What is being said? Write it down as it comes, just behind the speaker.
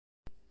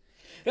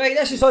Right,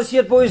 this is us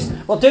here, boys.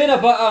 We're doing a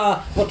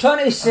bit we're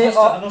trying to set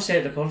up... I'm not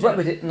set the What project.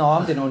 we do? No,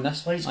 I'm doing on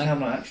this. Please,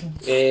 camera action.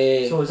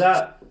 So So is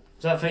that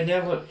fine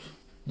there, look?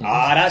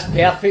 that's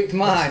perfect,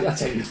 man.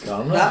 That's a good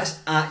camera. That's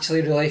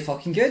actually really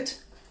fucking good.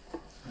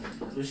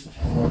 Just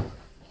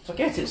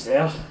forget it's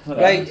there.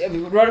 Right,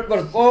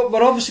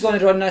 we're obviously going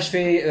to run this for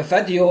a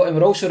video, and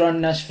we're also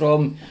running this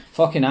from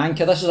fucking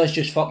Anchor. This is us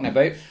just fucking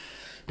about.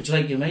 Would you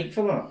like your mic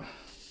for that?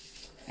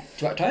 Do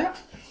you want to try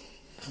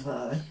it?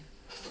 Aye.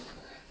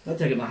 I'll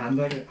take my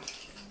handbag out.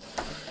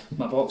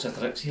 My box of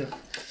tricks here.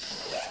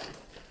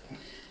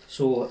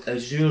 So,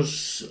 is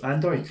yours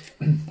Android?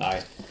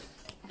 Aye.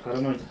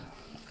 Paranoid?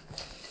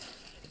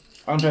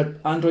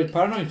 Android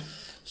Paranoid.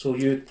 So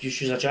you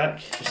just use a jack,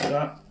 just like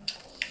that?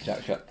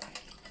 Jack shit.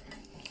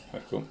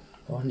 Quite cool.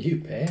 Oh, new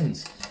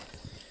pens.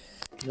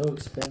 No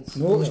expense.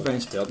 No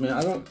expense spared, mate.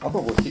 I've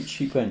got to take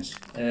cheap pens.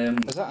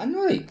 Is that in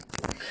right?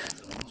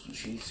 That's what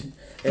she said.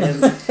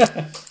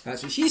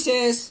 That's what she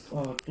says.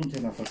 Oh, don't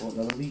tell me I forgot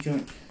the other wee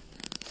joint.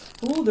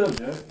 Hello there,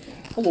 Jack.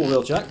 Hello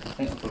there, Jack. I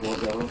think I forgot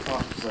the other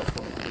part because I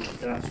thought it was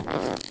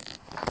that.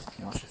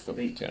 Yeah, I should stop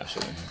eating this.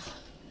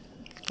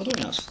 I don't think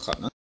that's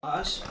cutting it.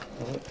 That is.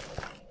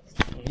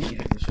 You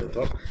hit the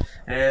shoulder.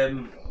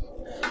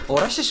 Oh,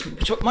 this is...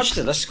 How much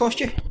did this cost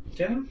you?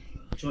 Ken,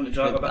 do you want to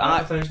drag a bit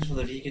of advertising for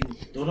the vegan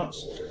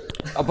donuts?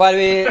 Oh, by the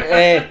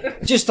way,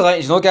 just to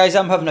let you know, guys,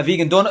 I'm having a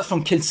vegan donut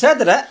from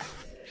Considerate,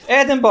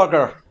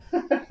 Edinburgh.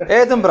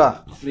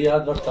 Free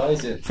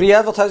advertising. Free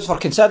advertising for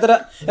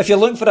Considerate. If you're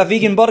looking for a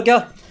vegan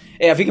donut,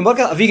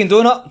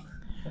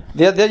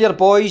 they're your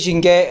boys. You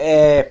can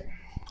get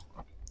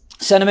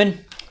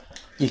cinnamon,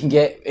 you can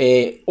get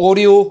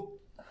Oreo.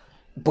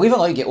 Believe it or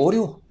not, you get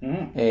Oreo.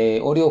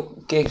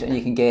 Oreo cakes, and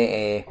you can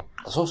get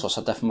there's all sorts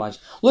of different ones.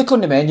 Look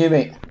on the menu,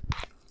 mate.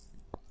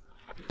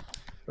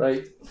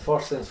 Right,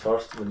 first things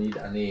first, we need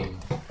a name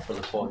for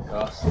the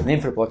podcast. Name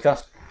for the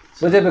podcast.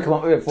 What did we come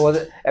up with before?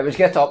 It was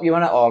Get It Up You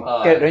in it, or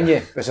Get It Round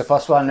You was the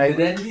first one, right?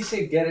 Then you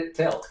say Get It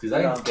Telt, because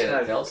I think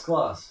Get It Telt's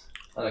class.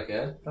 I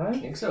reckon. I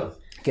think so.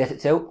 Get It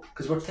Tilt.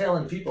 Because we're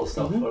telling people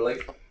stuff, or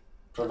like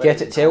providing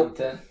Get It Tilt.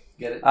 content.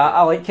 Get it.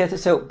 I like Get It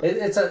Tilt.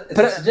 It's a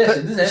Put it-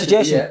 suggestion, put- isn't it?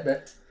 suggestion. Yeah,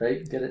 but,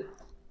 right,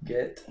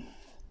 get.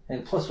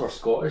 And plus we're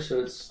Scottish,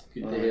 so it's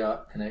good to hear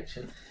that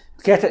connection.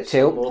 Get It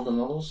Tilt. More than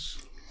others.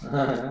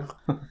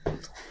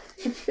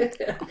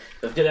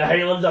 We've got a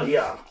Highlander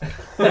here.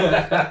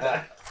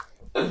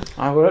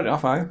 I got it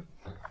enough, aye.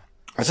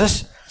 Is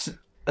this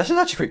is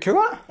actually quite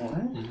cool,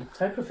 isn't it?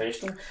 How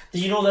professional. Do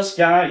you know this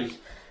guy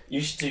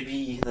used to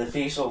be the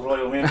face of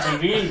Royal Mail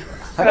TV?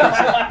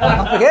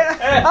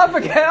 I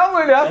forgot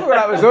where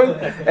that was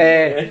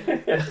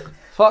going.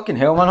 Fucking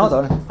hell, man, hold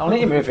on. I'll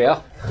need to move here.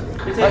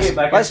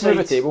 Let's move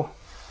the table.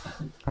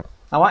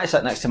 I want to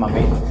sit next to my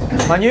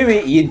mate. My new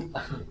mate Ian.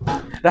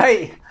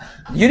 Right.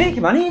 You need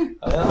to come in, Ian.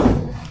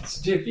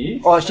 It's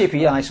JP. Oh, it's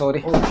JP, aye,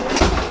 sorry.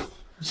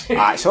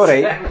 It's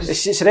alright.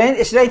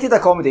 It's rented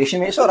accommodation,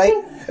 mate, it's alright.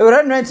 We were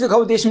in rented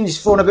accommodation, he's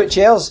phoned about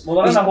chairs. Well,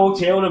 they're in a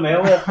hotel room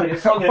earlier. In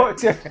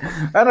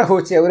a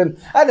hotel room.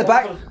 At the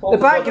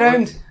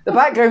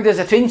background is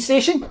a train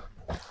station.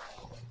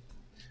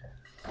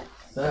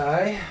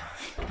 Aye.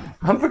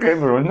 I'm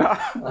forgetting we're on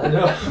that. I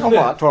know. I'm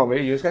what, 12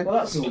 mate, you guys. Well,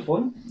 that's the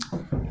point.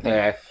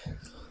 Yeah.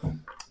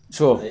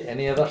 So, Right,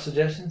 any other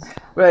suggestions?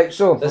 right,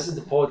 so, This is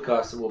the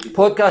podcast that will be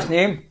podcast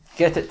name,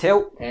 Get It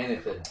Tilt.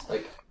 anything,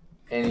 like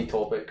any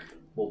topic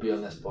will be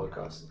on this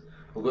podcast.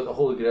 We've got the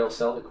Holy Grail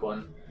Celtic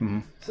one,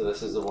 so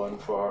this is the one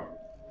for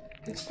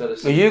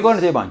conspiracy. Are you going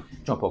to do one,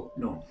 John Paul?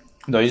 No.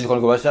 No, you're just going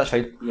to go with it, that's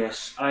fine.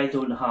 Yes, I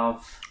don't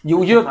have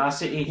You,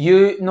 capacity.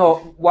 no,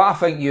 what I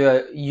think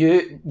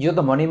you're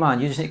the money man,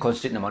 you just need to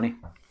concentrate on the money.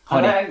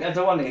 Honey. I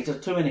don't want to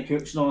get too many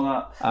cooks and all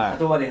that. Aye. I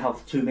don't want to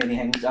have too many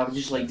things. I would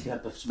just like to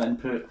have some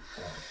input,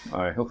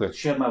 Alright, okay.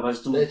 share my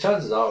wisdom. The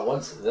chances are,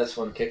 once this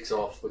one kicks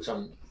off, which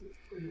I'm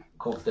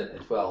confident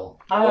it will,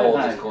 Aye, we'll all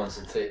aye. just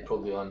concentrate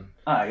probably on.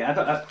 Aye,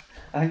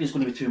 I think it's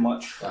going to be too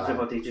much for Aye.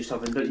 everybody just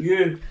having. But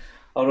you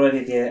are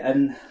already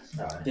in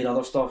Aye. doing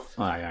other stuff.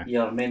 Aye.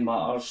 Your main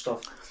matters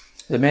stuff.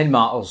 The men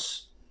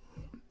matters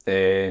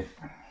is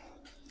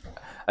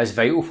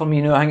vital for me,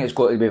 you know. I think it's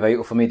got to be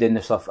vital for me doing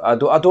this stuff. I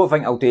don't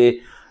think I'll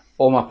do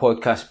all my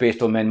podcasts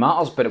based on men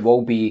matters, but it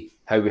will be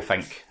how we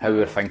think, how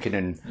we're thinking,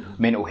 and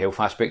mental health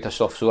aspect of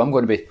stuff. So I'm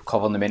going to be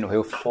covering the mental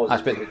health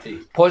aspect,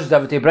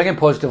 positivity, bringing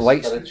positive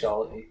lights.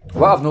 Spirituality.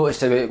 What I've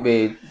noticed about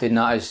doing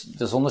that is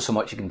there's only so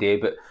much you can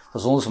do, but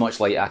there's only so much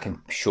light I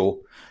can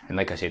show. And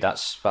like I said,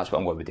 that's what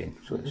I'm going to be doing.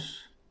 So it's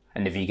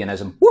in the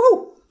veganism.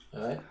 Woohoo!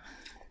 Alright.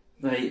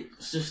 Right,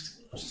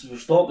 we'll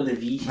stop with the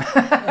V.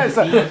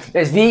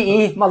 It's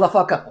VE,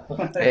 motherfucker.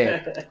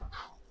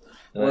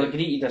 We'll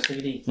agree to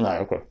disagree.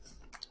 Right, okay.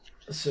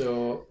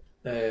 So,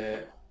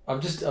 I've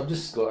just got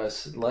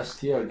this list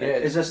here.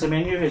 Is this the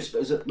menu?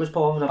 Was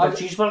Paul having a big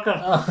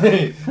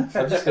cheeseburger?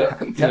 I've just got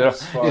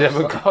tips for You're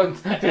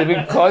a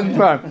big con,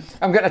 man.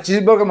 I'm getting a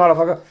cheeseburger,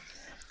 motherfucker.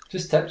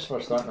 just tips for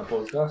starting a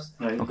podcast.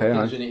 Right. Okay,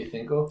 Things you need to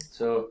think of.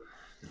 So,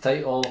 the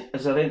title.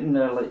 Is there anything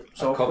there like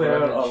software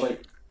cover or image.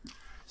 like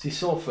See,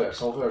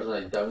 software's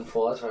like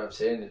downfall. That's what I'm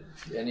saying.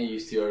 Any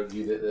used to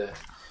argue that the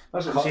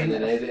That's what I'm cutting saying.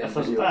 and editing If,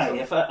 there's, video aye, and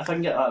if I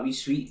can get that wee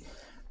suite,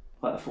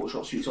 like a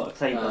Photoshop suite sort of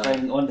type of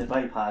thing on the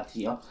iPad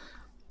here,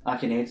 I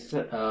can edit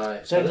it.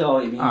 Aye. Sounds like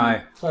all you mean.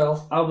 Aye.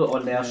 Well, I'll put it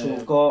on there. So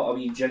we've got a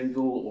wee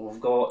jingle,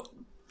 we've got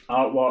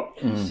artwork.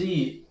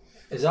 see,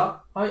 is that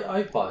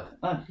iPad?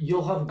 Aye.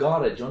 You'll have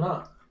Garage on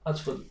that.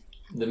 That's what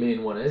the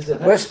main one is.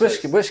 What's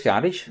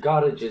Garage?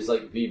 Garage is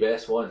like the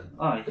best one.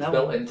 Aye, It's that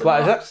built one. into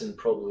What is Macs and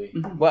probably.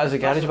 What is a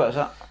Garage? What is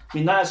that? I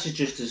mean, that's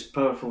just as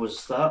powerful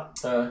as that.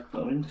 You know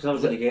what I mean? Because I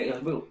was going to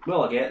get,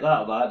 well, I get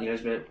that or that. You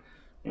guys bet,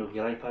 your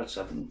iPad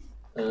 7,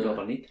 you know what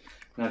I need.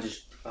 And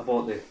I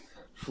bought the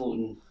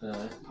floating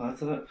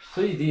part of it.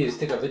 So what you do is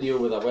take a video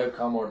with a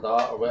webcam or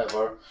that or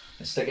whatever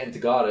and stick it into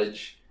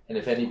Garage, and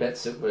if any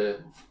bits that will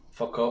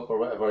fuck up or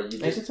whatever, you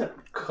just Edit it.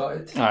 cut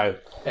it. Aye.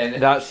 And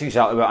That's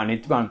exactly what I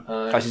need, man.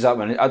 That's exactly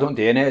what I need. I don't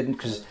do anything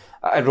because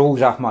it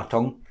rolls off my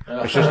tongue.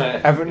 It's just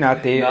everything I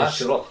do is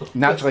natural.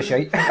 naturally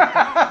shite.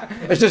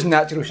 It's just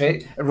natural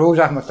shite. It rolls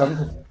off my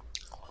tongue.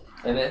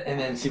 And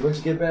then see, once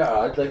you get better,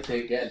 I'd like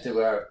to get into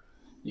where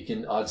you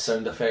can add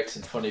sound effects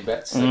and funny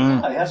bits. Like,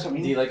 Aye, that's what I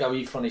do mean. you like a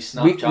wee funny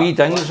Snapchat? Wee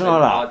dings and all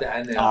that.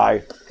 Add it in there.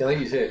 Aye. Like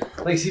you say,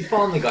 like see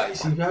Family Guy,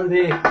 see how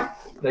they,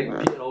 like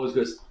Peter always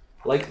goes,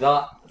 like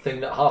that thing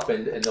that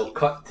happened, and they'll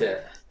cut to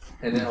it,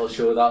 and then it'll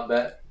show that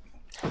bit,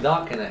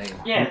 that kind of thing.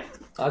 Yeah.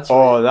 That's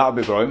Oh, that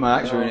would be brilliant,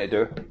 man. That's what we need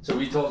to do. So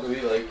we talk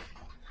about like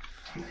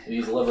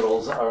these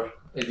liberals that are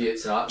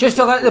idiots and that. Just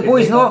to let the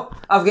boys know,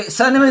 I've got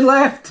cinnamon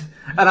left,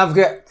 and I've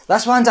got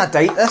this one's a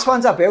dite, this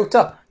one's a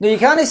belter. Now you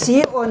can't see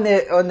it on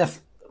the,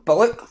 but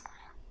look.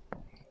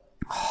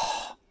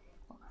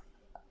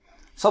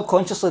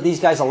 Subconsciously, these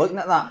guys are looking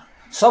at that.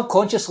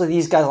 Subconsciously,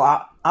 these guys are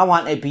like, I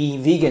want to be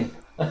vegan.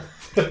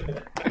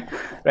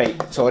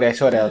 Right, sorry,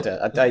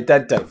 I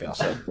did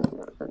diverse it.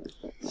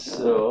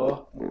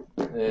 So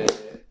a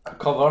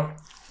cover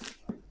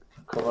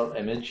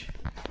image.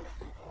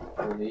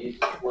 We'll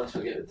need once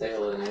we get the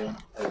title and name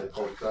of the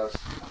podcast.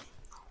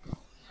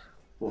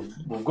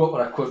 We've got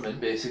our equipment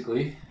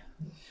basically.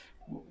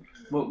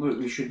 What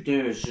we should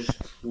do is just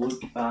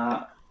look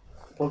at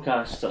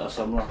podcasts that are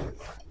similar.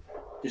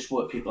 Just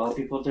what other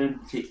people are doing,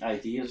 take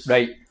ideas.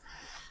 Right,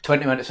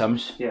 20-minute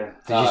sims. Yeah.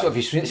 Have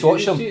you Did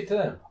watched you them? see it to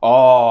them?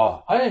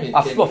 Oh, I didn't even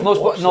I've not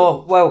watch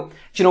no. Well, do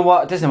you know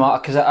what? It doesn't matter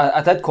because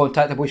I did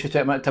contact the boys for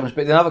 20-minute times,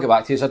 but they never get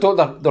back to us. I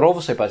don't. They're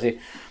obviously busy.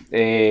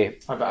 They're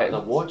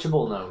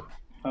watchable now.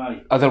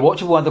 Aye. They're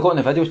watchable and they're got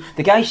in the videos.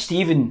 The guy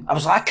Stephen, I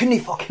was like, I couldn't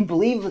fucking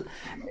believe.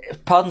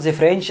 Pardon the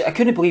French. I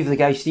couldn't believe the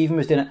guy Stephen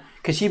was doing it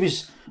because he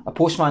was a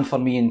postman for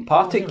me in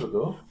Partick. There we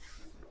go.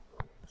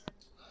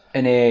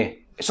 And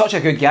such a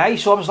good guy.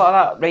 So I was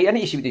like, right, I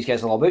need to see what these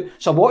guys are all about.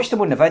 So I watched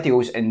them on the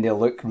videos and they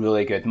look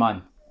really good,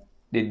 man.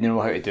 They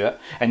know how to do it.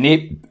 And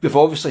they've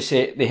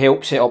obviously they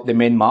helped set up the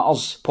Men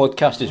Matters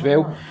podcast as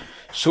well.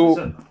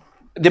 So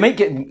they might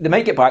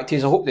get back to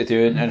us. I hope they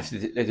do, and if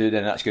they do,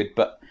 then that's good.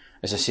 But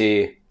as I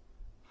say,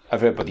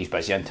 everybody's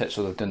busy into it,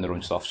 so they're doing their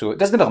own stuff. So it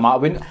doesn't really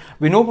matter.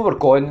 We know where we're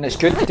going. It's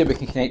good that we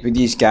can connect with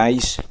these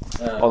guys,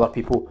 other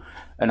people,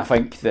 and I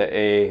think that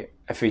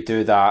if we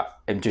do that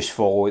and just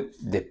follow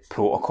the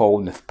protocol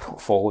and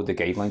follow the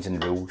guidelines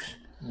and the rules,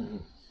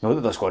 not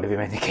that there's got to be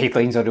many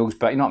guidelines or rules,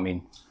 but you know what I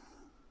mean.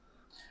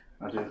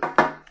 I do. You know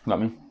what I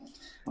mean?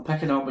 I'm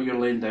picking up what you're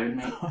laying down,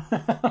 mate.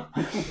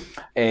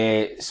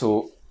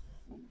 So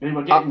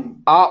We're getting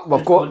we've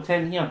got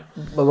content here.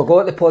 well, we've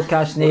got the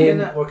podcast name.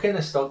 We're kind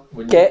of stuck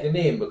with Get- the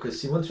name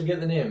because see, once we get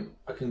the name,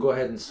 I can go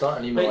ahead and start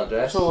an email Right,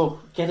 address, so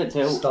get it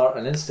till. start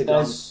an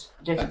Instagram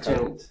Get it till.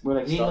 account, We're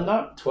agreeing on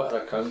start that. a Twitter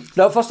account.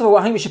 No, first of all,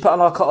 I think we should put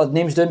another couple of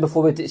names down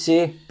before we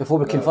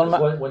confirm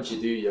it. Once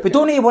you do, you We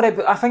don't need to worry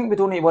about, I think we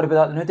don't need to worry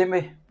about that now, don't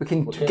we? We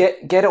can Okay.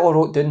 get it all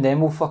wrote down, then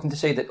we'll fucking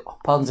decide that,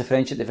 pardon the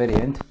French, at the very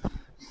end.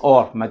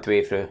 Or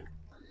midway through.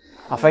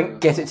 I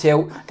think Get It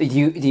Tell, do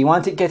you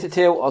want it Get It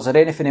Tell, or is there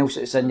anything else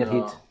that's in your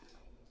head?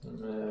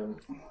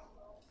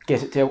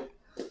 Get It Tell.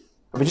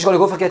 Are we just going to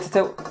go for Get It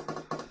Tell?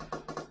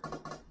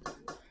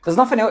 There's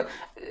nothing else.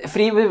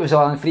 Three men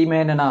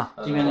in a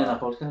 3 men in a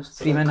podcast.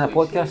 3 men in a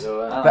podcast. So,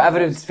 But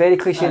everyone's very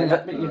cliche.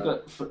 But you've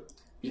got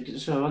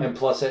so and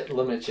plus it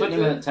limits you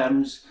 20-minute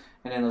Tims,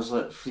 and then there's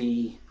like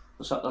 3.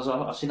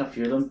 I've seen a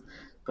few of them.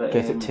 But,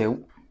 Get It Tell.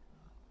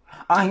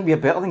 I think we're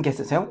better than Get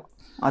It Tell.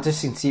 I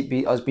just can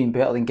see us being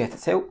better than Get It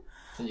Tell.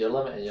 You're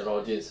limiting your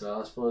audience now,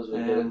 I suppose,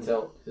 with Get It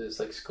Tell, because it's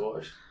like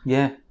Scottish.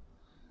 Yeah.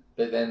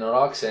 But then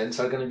our accents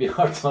are going to be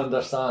hard to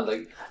understand.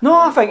 Like, No,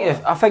 I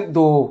think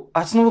though,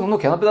 it's no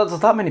killing, but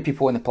there's that many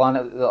people on the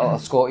planet that are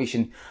Scottish,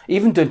 and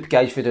even doing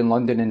guys who do in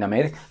London and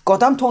America.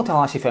 God, I'm talking to a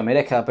lassie from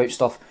America about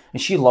stuff,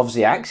 and she loves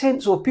the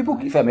accent. So if people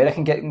from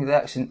America getting the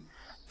accent,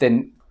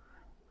 then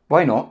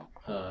why not?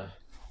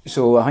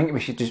 So I think we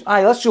should just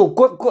let's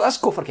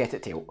go for Get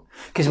It Tell,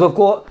 because we've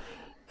got.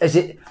 Is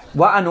it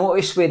what I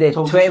noticed with the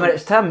 20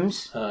 minutes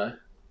Tims?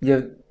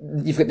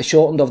 You've got the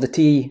shortened of the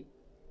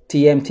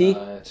TMT.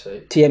 That's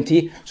right.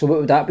 TMT. So what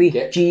would that be?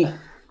 Get. GIT.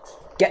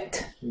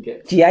 Get.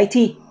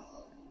 GIT.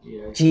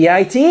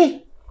 GIT.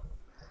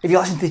 Have you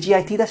listened to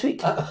GIT this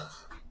week?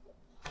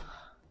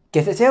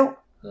 Get it tell.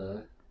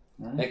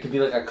 It could be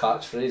like a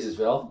catchphrase as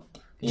well.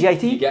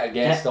 GIT? You get a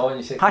guest on,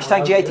 you say,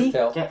 Hashtag GIT?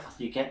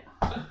 You get.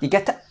 You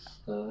get it?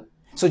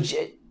 So,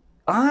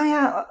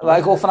 yeah.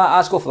 Right, go for that.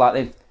 Let's go for that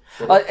then.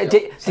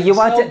 Do you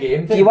want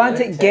it? Do you want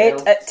it?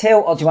 Get it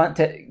tell, or do you want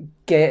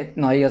it? Get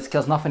no?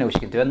 There's nothing else you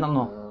can do in there.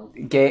 No.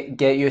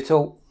 Get you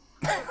told.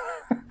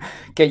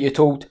 Get you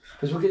told.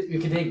 Because we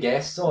could get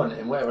guests on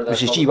and whatever.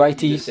 Which is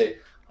GYT.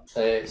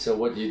 Say, so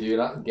what do you do?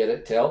 That get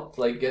it tell,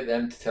 like get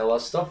them to tell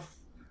us stuff,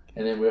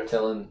 and then we're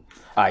telling.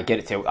 Aye, get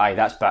it tell. Aye,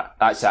 that's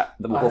it.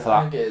 We'll go for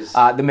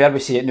that. The more we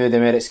see it now, the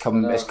more it's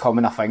coming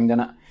a thing, doesn't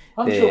it?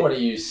 I'm sure one of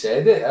you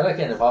said it. I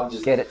reckon if I've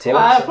just get it tell.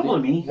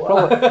 Probably me.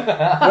 Well,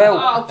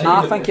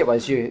 I think it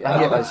was you.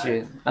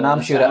 And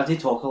I'm sure I did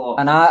talk a lot.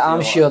 And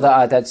I'm sure that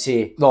I did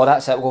say, no,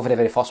 that's it. We'll go for the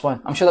very first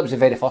one. I'm sure that was the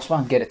very first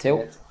one. Get it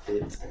tell.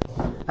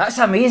 That's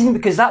amazing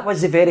because that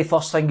was the very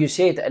first thing you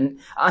said, and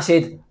I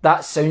said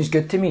that sounds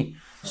good to me.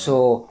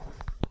 So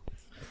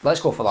let's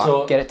go for that.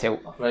 So, get it tell.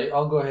 Right,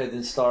 I'll go ahead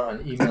and start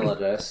an email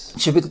address.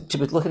 Should we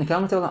look in the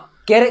camera and tell that?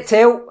 Get it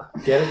tell.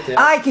 Get it tell.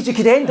 Aye, because you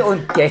could end it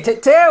on get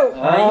it tell.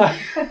 Right,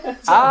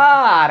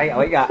 I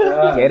like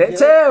that. Get it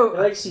tell. He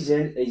likes his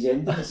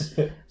endings.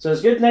 So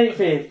it's good night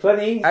for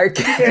Quinny.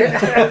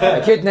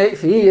 Good night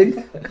for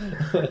Ian.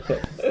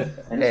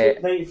 And it's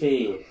good night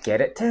for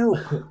get it tell.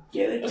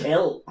 Get it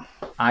tell.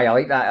 Aye, I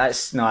like that.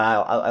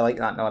 I like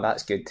that. No,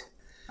 that's good.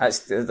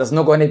 There's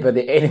not going to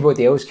be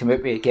anybody else come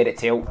out with get it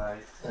tell.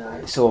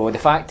 So the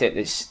fact that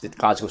the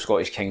Glasgow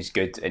Scottish Kings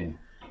good, and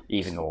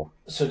even though.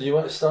 So do you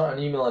want to start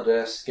an email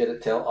address? Get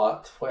it tell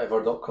at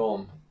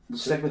whatever.com.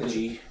 Stick with the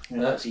G.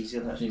 That's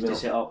easier. That's easy to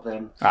set up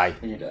then. Aye.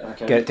 Get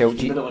it tell.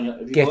 Get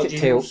it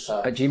tell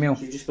at Gmail.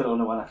 So you just put it on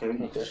the one account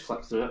and just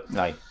flick through it.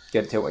 Aye.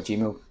 Get it tell at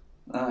Gmail.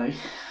 Aye.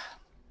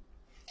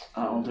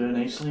 That'll do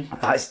nicely.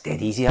 That's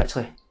dead easy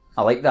actually.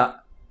 I like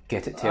that.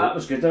 Get it tell. That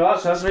was good.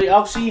 That's right.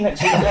 I'll see you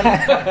next week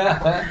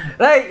then.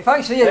 Right.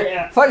 Thanks for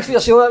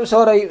your show. That was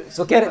all right.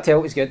 So get it tell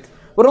was good.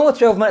 We're only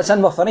 12 minutes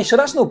in. We're finished, so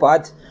that's no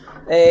bad.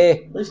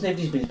 At least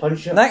nobody's been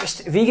punched yet.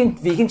 Next,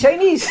 vegan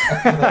Chinese.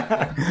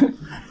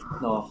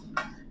 No.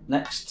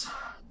 Next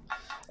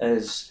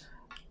is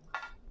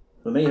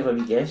we may have a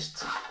wee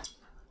guest.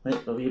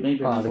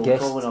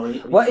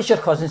 What is your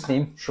cousin's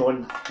name?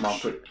 Sean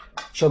Markwick.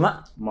 Sean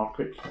what?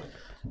 Markwick.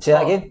 Say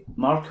that again.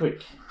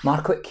 Markwick.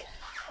 Markwick.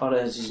 Or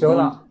is his Spell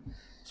name? that.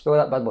 Spell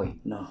that bad boy.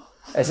 No.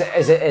 Is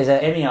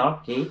it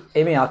M-A-R-K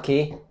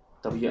M-A-R-K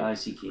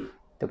W-I-C-K.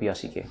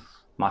 W-I-C-K.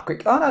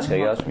 Markwick. Oh, that's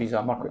good. That's he's a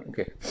Markwick.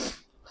 Okay.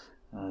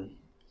 Aye.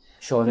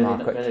 Sean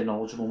Markwick. Very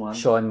knowledgeable man.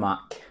 Sean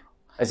Mark.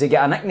 Has he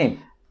got a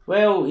nickname?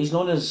 Well, he's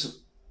known as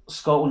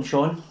Scotland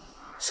Sean.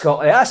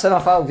 Scotland. That's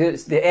enough. I'll do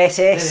it. The SS.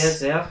 There he is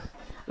there.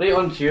 Right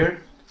on cue.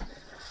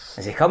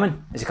 Is he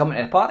coming? Is he coming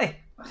to the party?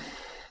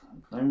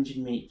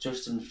 Lounging mate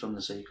Justin from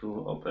the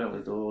cycle, up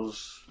early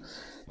doors.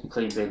 You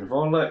climb Ben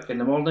Vorlick in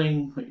the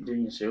morning. What you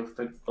doing yourself,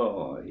 big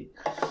boy?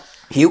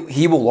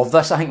 He will love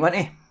this, I think, won't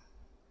he?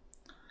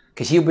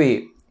 Because he'll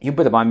be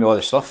the man with all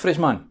the stuff for us,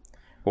 man.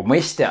 We'll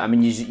waste it. I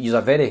mean, you're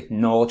very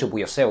knowledgeable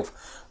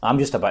yourself. I'm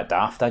just a bit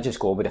daft. I just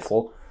go with the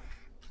flow.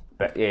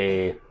 But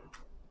this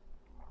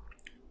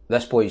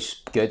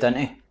boy's good, isn't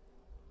he?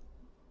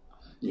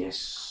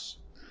 Yes.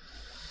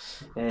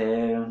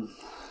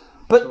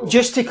 But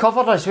just to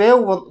cover as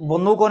well,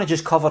 we're not going to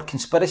just cover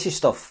conspiracy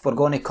stuff. We're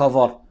going to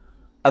cover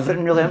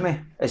everything, really, aren't we?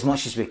 As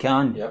much as we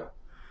can. Yep.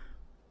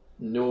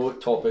 No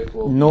topic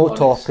will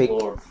be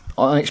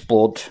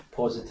unexplored.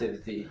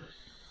 Positivity.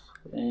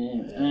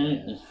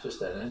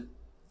 Just anything.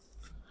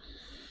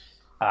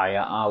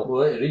 Aye, we'll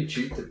let you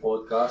retweet the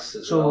podcast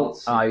as well.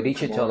 Aye,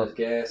 retweet to other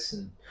guests.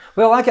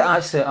 Well, I get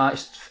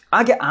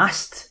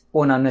asked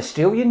on an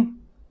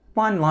Australian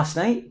one last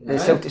night, the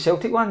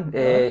Celtic one,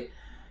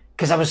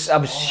 because I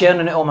was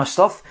sharing it all my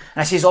stuff,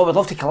 and I says, "Oh, we'd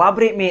love to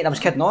collaborate, mate." And I was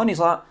kidding on. He's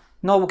like,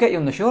 "No, we'll get you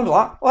on the show." I was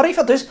like, "All right,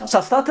 for this." So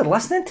I started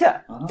listening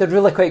to it. They're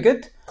really quite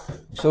good.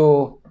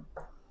 So,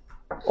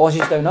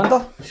 Aussies Down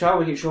Under. Shall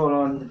we get Sean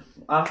on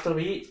after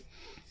we eat?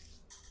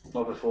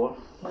 Not before.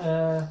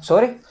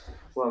 Sorry.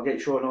 Well, I'll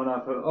get Sean on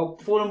after.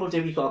 Before we'll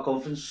do we got a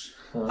conference.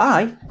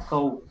 Aye.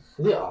 Call.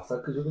 Yeah, after,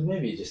 because we could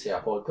maybe just say a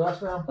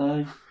podcast now.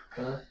 Aye.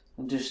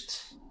 And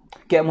just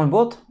get him on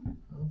board.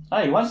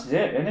 Aye, he wants to do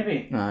it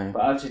anyway. Aye.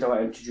 But I said I want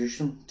to introduce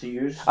him to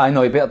you. I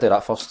know, you better do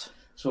that first.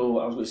 So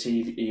I was going to say,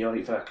 if you're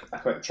alright for a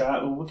quick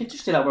chat, well, we could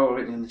just do that while we're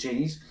waiting in the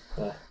Chinese.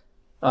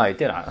 Aye,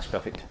 do that, that's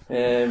perfect.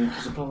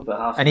 Because it's probably about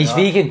half. And he's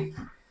vegan.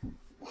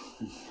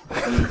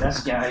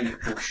 This guy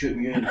will shoot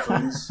you in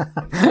flames.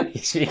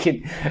 He's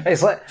vegan.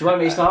 It's like, do you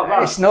want me to start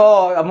that? It's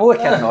no, I'm only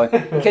kidding on.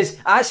 Because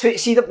actually,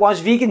 see, that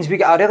was vegans, we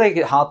get a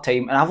really hard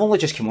time, and I've only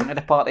just come onto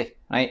the party,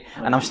 right?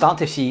 And I'm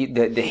starting to see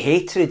the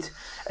hatred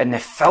and the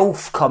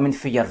filth coming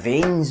for your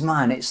veins,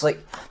 man. It's like,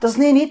 there's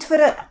no need for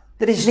it.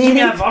 There is no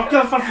need.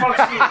 Vodka, for fuck's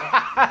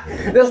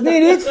sake. There's no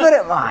need for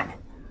it, man.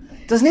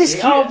 There's no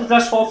excuse. I ordered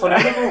this half an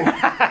hour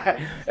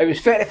ago. It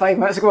was 35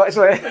 minutes ago,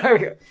 actually.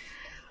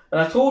 And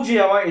I told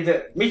you I wanted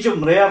it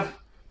medium rare.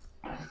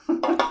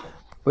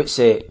 What's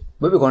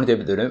What are we going to do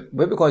with the room?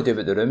 What are we going to do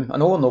with the room? I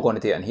know we're not going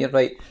to do it in here,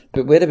 right?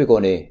 But where are we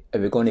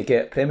going to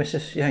get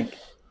premises, you think?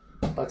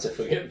 That's if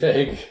we get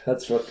big.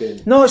 That's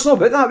fucking... No, it's not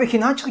about that. We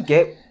can actually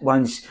get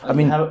ones. I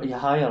mean... You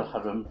hire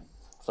a room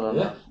for an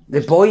hour.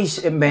 The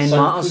boys at Men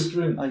Matters...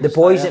 The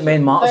boys at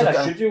Men Matters... Hire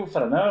a studio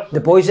for an hour.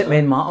 The boys at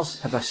Men Matters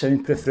have a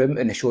soundproof room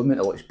and they show me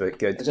it looks about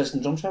good. Is this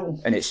in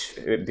Drumshanbo? And it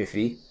would be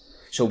free.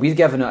 So we're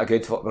giving it a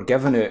good... We're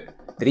giving it...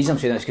 The reason I'm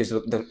saying that is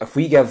because if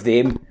we give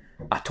them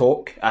a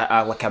talk,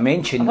 like a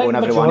mention on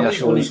every one of their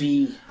shows...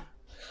 Be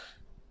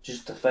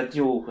just a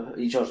video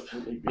each other's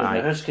in the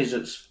house because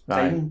it's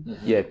time.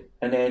 Yeah.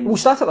 And then we'll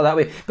start it like that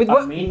way. But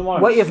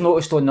what you've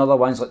noticed on the other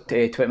ones, like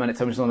 20-minute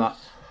times and all that,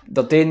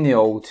 they're doing the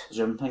old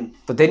Zoom thing.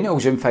 They're doing the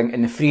old Zoom thing,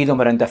 and the three of them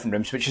are in different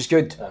rooms, which is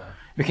good.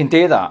 We can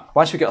do that.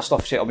 Once we get our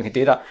stuff set up, we can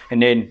do that.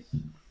 And then...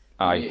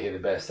 You hear the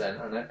best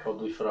internet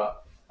probably for that.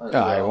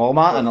 Well,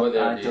 my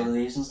internet.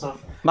 Delays and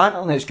stuff. My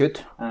internet's good.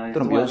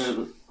 Don't be yours.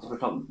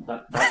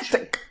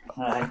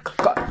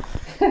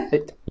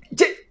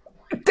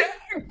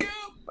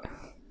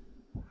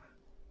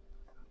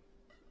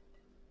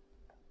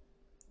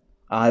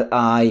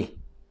 I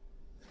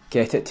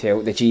get it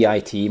till the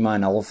GIT,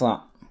 man. I love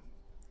that.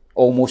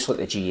 Almost like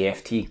the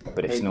GFT,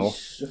 but it's no.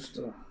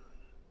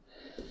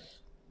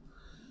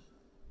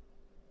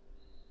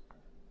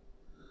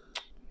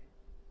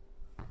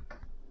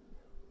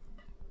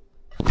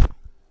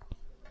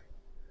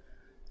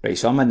 Right,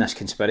 so I'm in this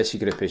conspiracy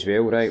group as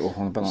well, right? We'll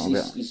hang a little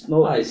bit. He's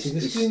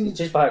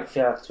just back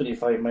for a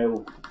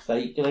 25-mile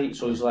flight, right?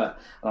 So he's like,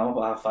 and I'm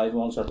about 5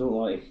 months, so I don't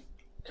want to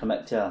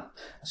commit to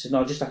I said,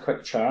 no, just a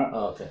quick chat.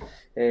 Oh, okay.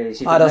 It's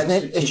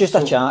just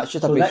a chat, it's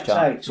just a brief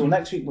chat. So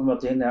next week when we're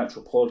doing the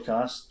actual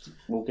podcast,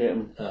 we'll get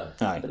him.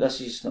 But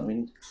this is, I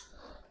mean,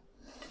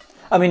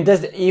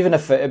 even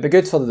if it'd be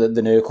good for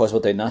the new cause we're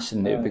doing this,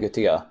 and it'd be good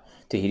to hear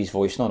his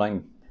voice and all that,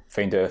 and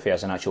find out if he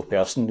is an actual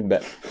person,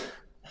 but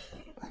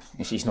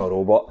he's not a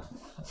robot.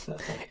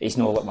 He's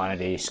not like one of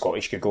the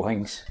Scottish Google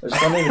things. It's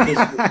funny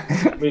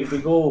because we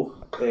go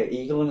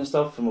eagling and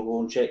stuff, and we'll go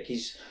and check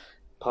his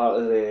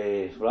part of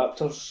the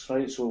raptors,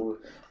 right? So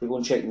we go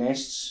and check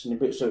nests, and he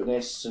puts out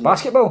nests. And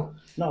basketball?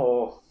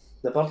 No,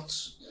 the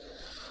birds.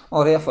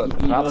 Oh, I thought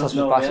raptors was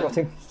basketball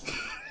team.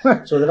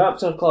 So the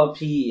raptor club,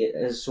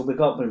 so we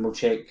go up and we'll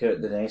check out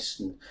the nest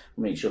and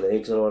make sure the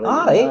eggs are all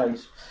right.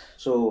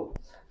 So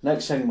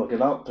next thing we're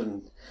going up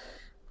and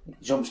he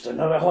jumps down.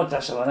 Now I hold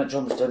this a minute,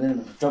 jumps down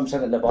and jumps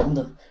into the bund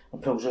and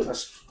pulls out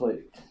this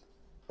like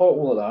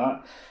bottle of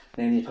that.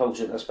 And then he pulls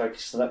out this big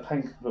slip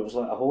thing, it was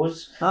like a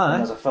hose,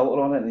 and there's a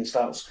filter on it, and he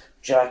starts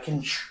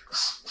jacking,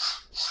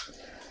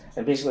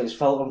 and basically it's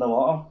filtering the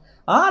water.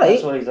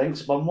 That's what he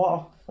drinks, bum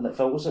water, and it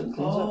filters it and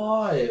cleans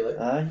it.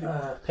 Like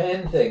a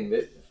pen thing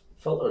that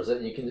filters it,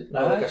 and you can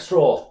like a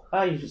straw.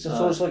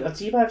 So it's like a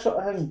tea bag sort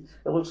of thing.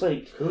 It looks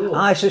like cool.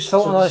 So it's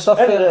filtering all the stuff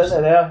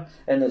there,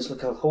 and it's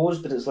like a hose,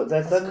 but it's like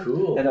that thing,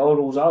 cool. And it all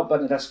rolls up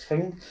into this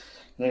thing, and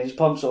then he just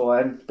pumps it all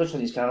in, puts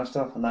in his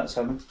canister, and that's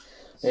him.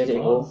 Ready to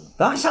go.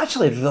 That's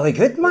actually really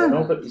good, man.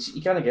 No, but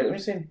you can't get them, you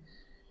see.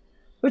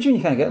 What do you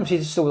mean you can't get them? See,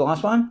 it's still the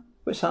last one.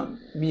 What's that?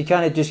 You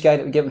can't just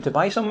get them to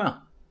buy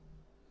somewhere.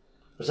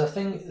 There's a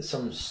thing,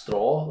 some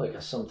straw, like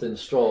a something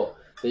straw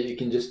that you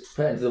can just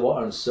put into the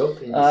water and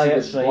soak, and you see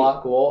this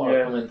black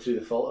water coming through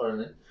the filter,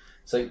 and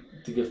it's like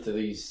to give to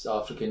these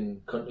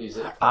African countries.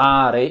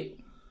 Right.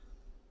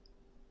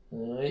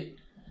 Right.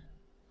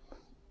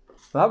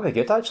 That would be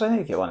good actually. I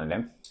need to get one of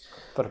them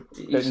for out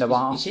in the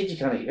water. You said you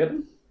can't get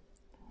them.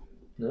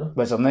 No.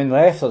 Was there none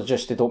left, or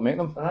just they don't make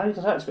them?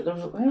 There's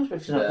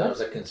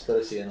a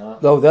conspiracy in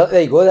that. Well,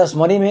 there you go. There's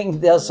money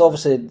making. They're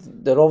obviously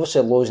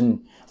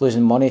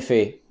losing money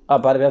for.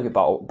 By the way, I've got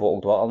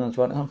bottled water in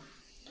front of them.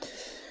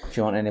 If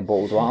you want any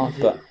bottled water,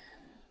 but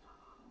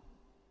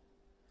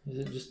is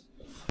it just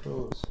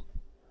froze?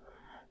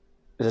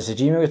 Is this a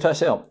Gmail we're trying to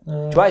set up? Do you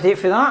want a date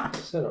for that?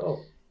 Set it up.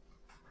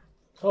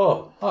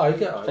 Oh, I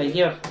get it. Right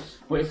here,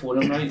 wait for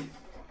them, right?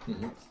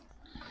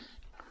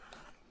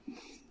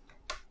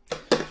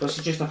 So this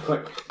is just a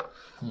quick.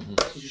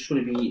 This is just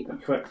going to be a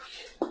quick.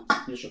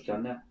 Here's your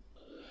can there.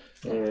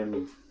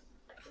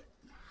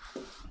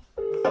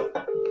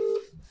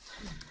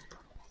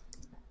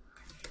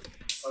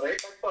 Alright,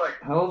 big boy.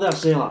 Hello there,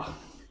 sailor.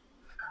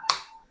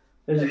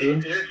 How's it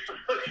doing?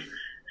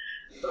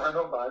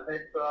 Not bad,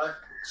 mate.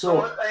 So,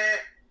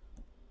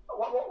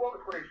 what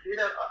was going to say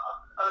there?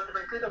 I'd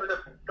been good. I would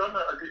have done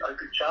a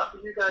good chat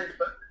with you guys,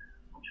 but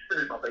I'm just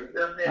doing my bike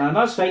there, mate. And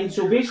that's fine.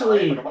 So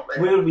basically,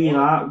 where we're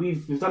at,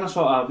 we've done a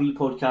sort of wee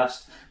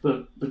podcast.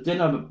 We're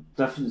doing a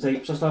different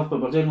types of stuff,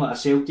 but we're doing like a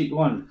Celtic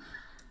one,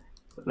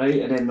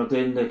 right? And then we're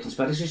doing the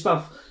conspiracy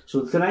stuff.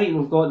 So tonight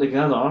we've got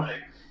together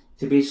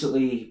to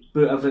basically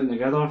put everything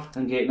together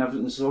and getting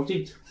everything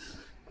sorted.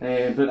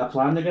 Put a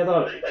plan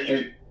together.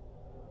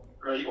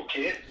 Right,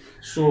 okay.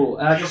 So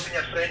You're in your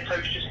friend's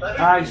house just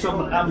now?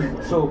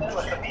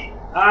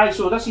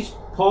 So this is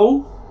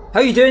Paul.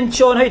 How you doing,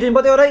 Sean? How you doing,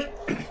 buddy? All right?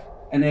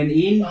 And then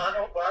Ian.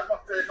 Not bad,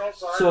 not bad.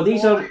 So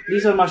these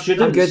are my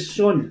students. I'm good.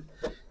 Sean.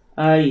 Is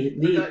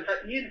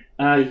that Ian?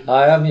 Aye.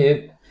 Hi, I'm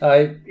Ian.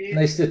 Hi,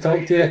 nice to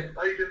talk to you.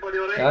 How you doing,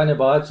 everybody all right? Yeah, no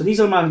bad. So these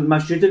are my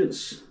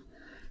students.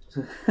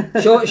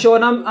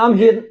 Sean,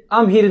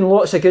 I'm hearing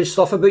lots of good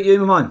stuff about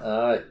you, my man.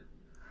 Aye.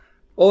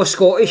 All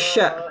Scottish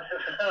shit.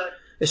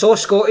 It's all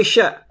Scottish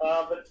shit.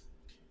 But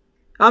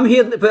I'm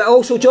hearing, but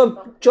also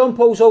John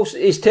Paul's also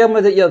he's telling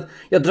me that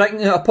you're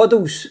drinking out of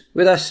puddles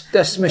with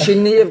this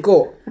machine that you've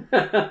got.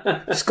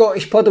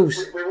 Scottish puddles.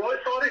 we what,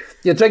 sorry?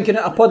 You're drinking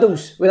out of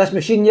puddles with this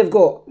machine you've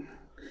got.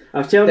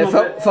 I've told The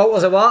them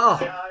filters of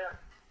water. I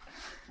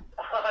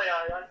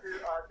do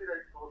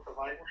like more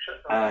survival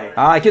shit. Aye.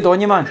 Aye, good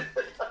on you, man.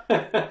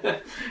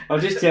 I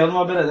was just telling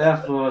them about it there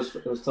before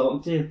I was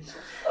talking to you.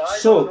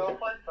 So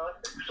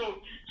fantastic.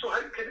 So how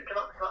can I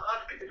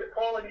ask? Is it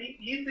Paul and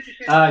Ian? Did you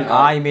say?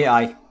 Aye, mate,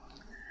 aye.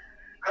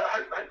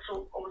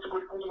 So I was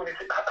going to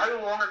say,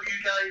 how long have you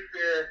guys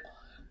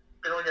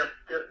been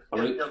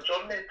on your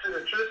journey to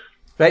the truth?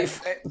 Right,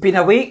 been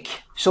awake.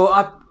 So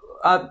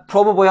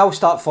I'll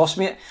start first,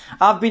 mate.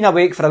 I've been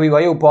awake for a wee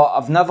while, but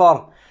I've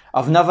never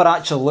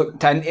actually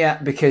looked into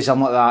it because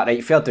I'm like that.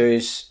 Right, fair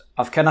dues.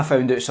 I've kind of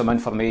found out some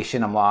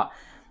information. I'm like,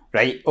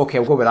 right, okay,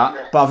 I'll go with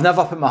that. But I've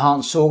never put my heart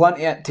and soul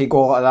into it to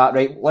go like that.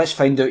 Right, let's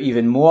find out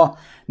even more.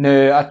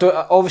 Now,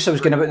 obviously I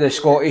was going about the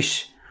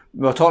Scottish.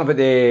 We were talking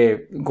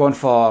about going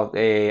for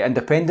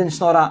independence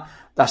and all that.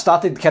 I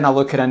started kind of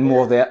looking in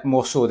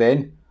more so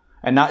then,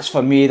 and that's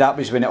for me. That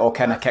was when it all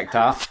kind of kicked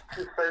off.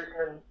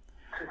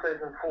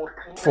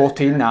 2014.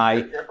 14, aye.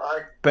 Yep,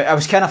 aye. But I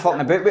was kind of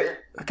fucking about with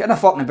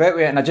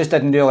it, and I just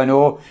didn't really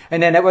know.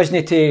 And then it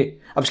wasn't to.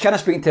 I was kind of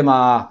speaking to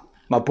my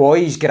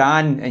boy's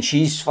gran, and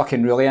she's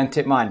fucking really into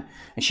it, man.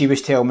 And she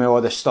was telling me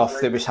all the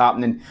stuff that was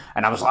happening,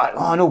 and I was like,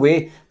 oh, no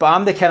way. But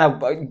I'm the kind of,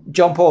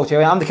 John Paul will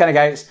tell you, I'm the kind of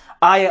guy that's,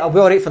 I'll be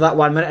alright for that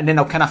 1 minute, and then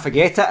I'll kind of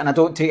forget it, and I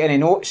don't take any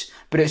notes.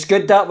 But it's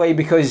good that way,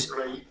 because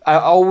I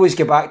always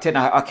get back to it,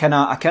 and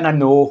I kind of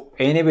know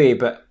anyway.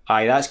 But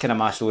aye, that's kind of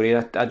my story.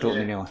 I don't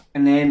really know.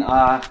 And then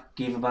I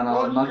gave him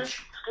another nudge.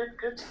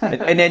 Good.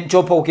 And then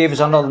John Paul gave us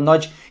another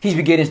nudge. He's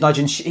been getting his nudge,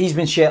 and he's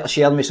been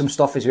sharing me some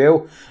stuff as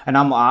well. And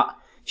I'm like,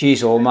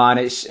 geez, oh man,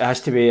 it has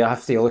to be. I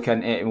have to look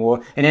into it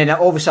more. And then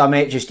obviously I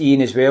met just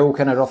Ian as well,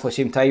 kind of roughly the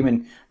same time.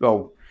 And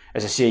well,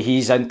 as I say,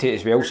 he's into it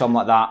as well. So I'm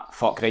like that.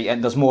 Fuck right.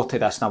 And there's more to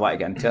this, and I want to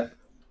get into it.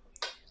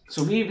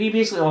 So we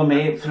basically all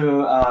met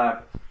through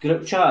a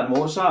group chat on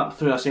WhatsApp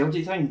through a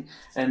Celtic thing,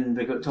 and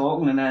we got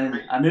talking. And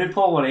then I knew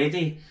Paul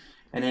already,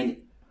 and then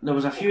there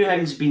was a few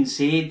things being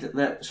said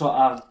that sort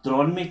of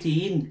drawn me to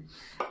Ian.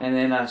 And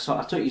then I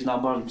took his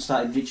number and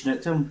started reaching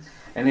out to him.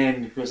 And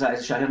then he was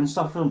like sharing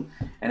stuff with him.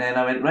 And then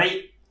I went,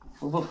 right,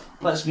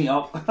 let's meet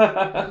up.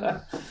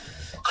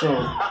 So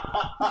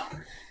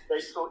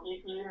Right, so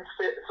Ian,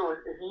 so is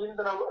Ian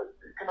been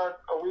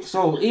away?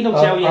 So Ian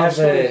will tell you his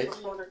story.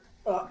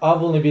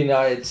 I've only been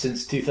at it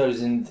since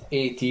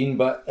 2018,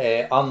 but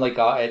I'm like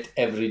at it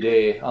every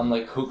day. I'm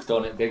like hooked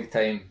on it big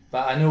time.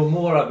 But I know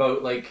more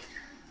about like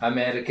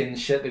American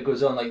shit that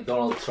goes on, like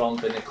Donald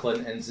Trump and the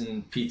Clintons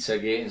and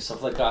Pizzagate and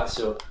stuff like that.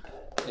 So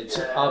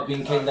I've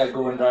been kind of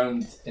going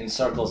around in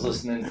circles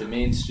listening to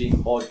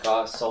mainstream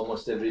podcasts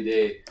almost every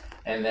day,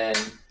 and then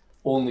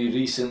only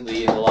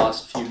recently in the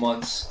last few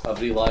months I've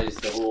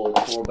realised the whole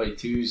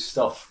 4x2s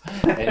stuff,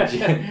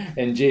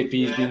 and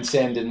JP's been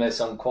sending me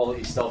some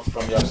quality stuff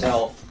from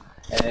yourself,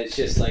 and it's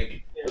just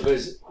like,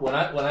 because when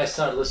I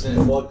started listening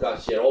to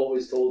podcasts, you're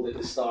always told at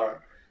the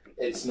start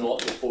it's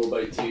not the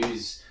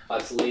 4x2s,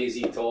 that's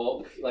lazy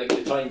talk, like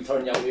they try and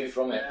turn you away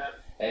from it.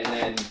 And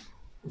then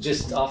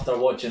just after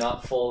watching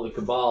that Fall of the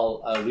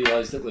Cabal, I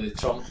realised that with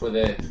Trump, with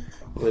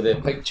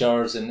the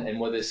pictures and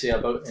what they say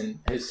about and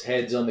his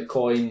heads on the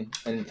coin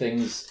and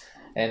things,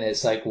 and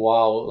it's like,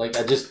 wow, like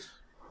I just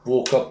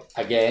woke up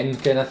again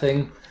kind of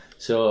thing.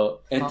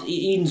 So, and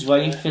Ian's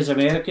wife is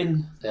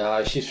American.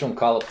 Yeah, she's from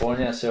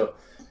California, so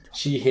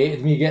she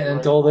hated me getting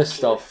into all this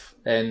stuff,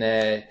 and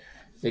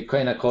it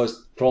kind of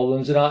caused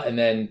problems in that. And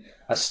then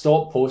I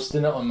stopped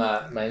posting it on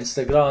my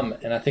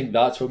Instagram, and I think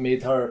that's what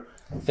made her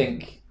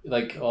think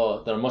like,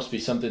 oh, there must be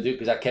something to do,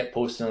 because I kept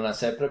posting on a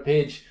separate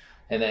page,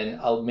 and then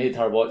I made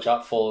her watch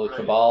that Fall of the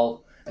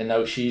Cabal, and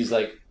now she's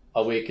like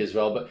awake as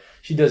well, but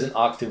she doesn't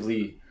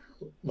actively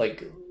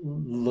like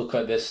look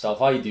at this stuff.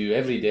 I do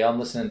every day. I'm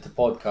listening to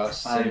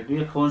podcasts.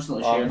 We're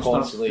constantly sharing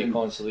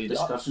constantly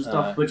discussing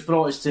stuff, which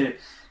brought us to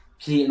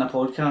creating a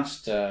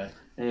podcast,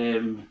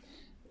 and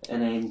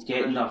then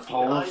getting our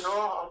followers. I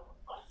know.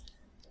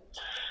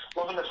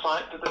 Loving the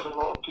fact that there's a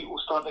lot of people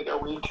starting to get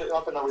awake.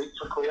 I've been awake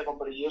for quite a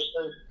number of years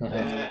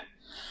now.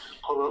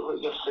 For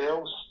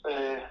yourselves,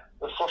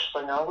 the first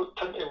thing I looked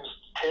into was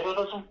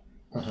terrorism.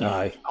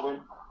 Aye. I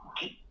went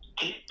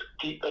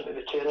deep into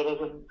the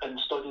terrorism and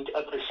studied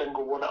every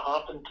single one that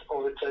happened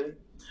all the time.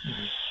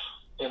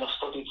 And I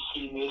studied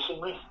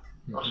Freemasonry,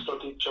 I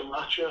studied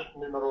gematria,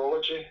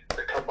 numerology,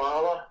 the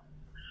Kabbalah,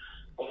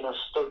 and I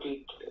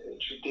studied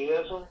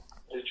Judaism,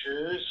 the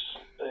Jews,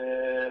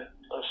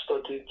 I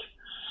studied,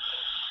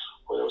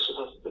 what else was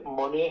I?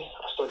 Money, I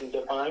studied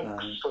the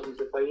banks, studied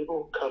the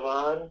Bible,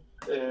 Quran,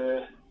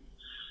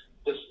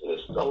 there's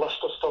a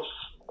list of stuff,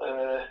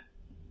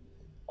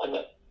 and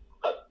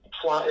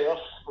flat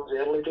earth was the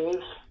early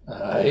days.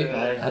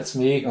 I That's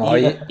me.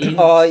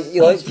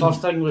 Ian's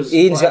first thing was...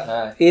 Ian's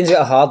got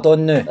a hard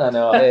on now. I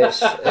know. It's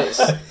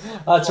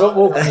That's what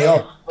woke me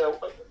up. Well,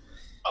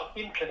 I've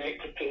been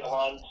connected to the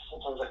land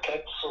since I was a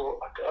kid, so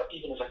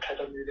even as a kid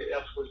I knew the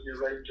earth was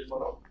new round and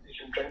we're up. You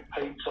can drink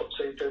pints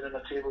upside down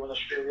on a table in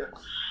Australia.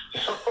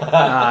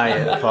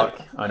 Aye,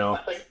 fuck, I know.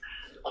 I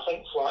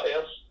think flat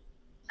earth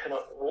kind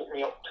of woke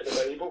me up to the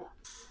Bible.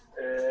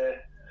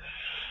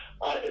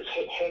 It's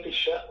heavy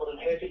shit. We're in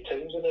heavy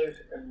times now,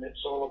 and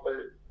it's all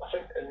about.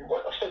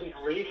 I studied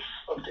race.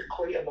 I've got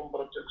quite a number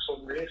of books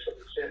on race. I've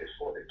got 30,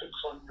 40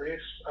 books on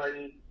race.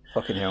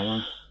 Fucking hell,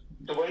 man.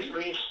 The white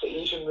race, the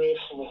Asian race,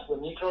 and the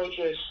Negroid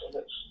race, and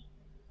it's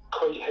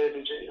quite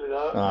heavy duty with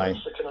that. Aye.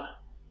 That's the kind of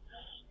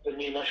the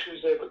main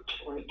issues there, but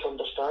people need to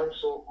understand.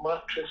 So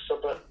mattress a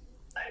bit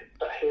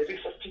heavy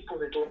for people.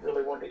 They don't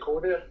really want to go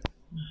there,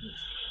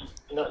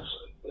 and that's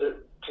the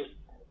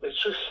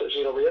truth, as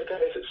you're aware,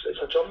 guys. It's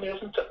a journey,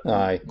 isn't it?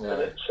 Aye.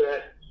 And it's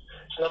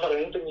never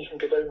ending. You can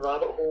go down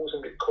rabbit holes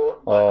and get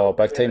caught. Oh,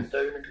 big time.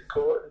 Down and get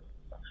caught.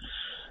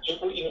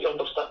 What you need to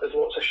understand, there's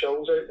lots of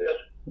shells out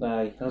there.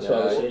 Aye, that's what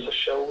I was saying. Lots of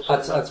shells.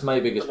 That's my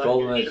biggest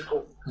problem, is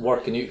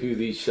working out who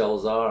these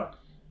shells are.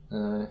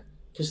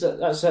 Because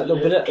that's it. They'll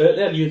put it out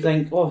there. You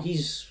think, oh,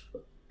 he's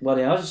one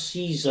of us.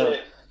 He's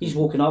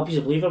woken up. He's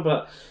a believer,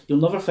 but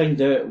you'll never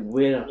find out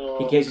where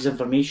he gets his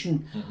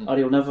information, or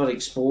he'll never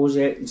expose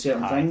it in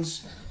certain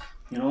things.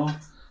 You know.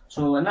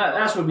 So, and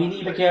that's what we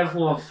need to be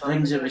careful of.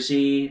 Things that we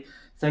say,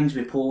 things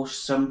we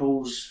post,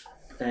 symbols,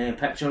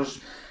 pictures,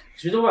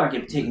 because we don't want to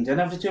get taken down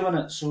every 2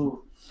 minutes.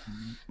 So.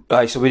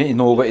 Aye, so we need to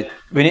know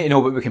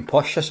what we can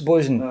push, I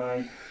suppose. And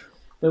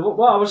but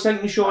what I was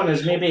thinking, Sean,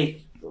 is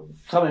maybe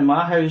come to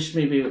my house,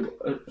 maybe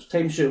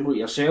time suitable to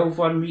yourself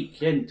one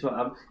weekend,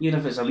 even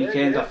if it's a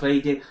weekend or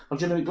Friday, or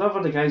during the week,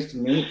 whatever the guys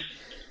can make.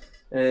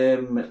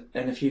 And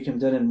if you come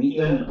down and meet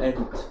them,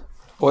 and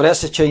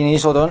that's the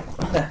Chinese, hold on.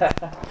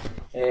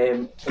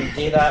 and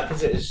do that,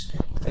 because it is,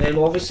 and then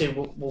obviously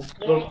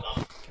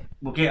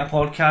we'll get a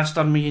podcast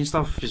on me and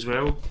stuff as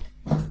well.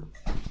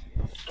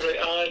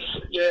 Right,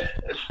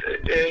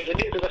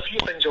 there's a few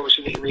things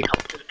obviously you need to make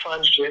up to the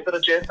transgender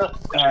agenda,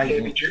 which is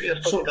heavy duty. I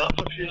studied that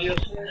for a few years.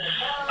 Hitler,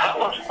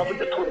 I wouldn't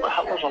have told about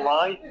Hitler's a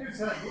lie.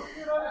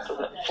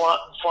 Flat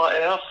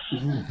earth.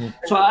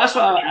 So that's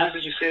what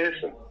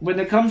when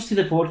it comes to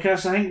the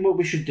podcast, I think what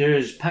we should do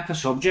is pick a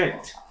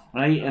subject,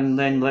 right, and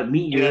then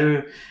meet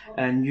you,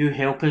 and you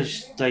help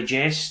us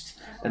digest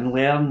and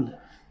learn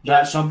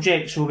that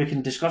subject so we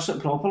can discuss it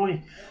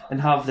properly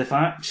and have the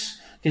facts.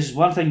 Because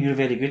one thing you're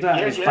very good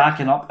at is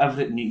backing up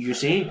everything that you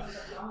say,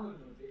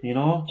 you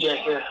know?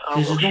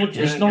 Because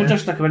it's not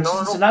just a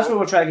coincidence, and that's what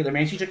we're trying to get the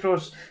message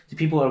across to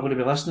people that are going to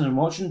be listening and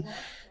watching.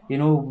 You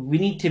know, we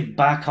need to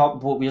back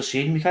up what we're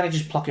saying. We can't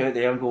just pluck it out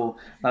there and go,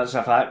 that's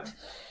a fact.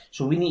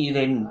 So we need to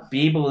then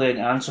be able to then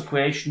answer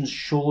questions,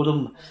 show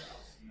them,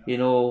 you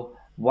know,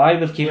 why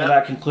we've came to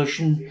that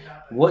conclusion,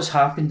 what's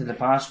happened in the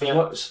past,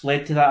 what's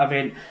led to that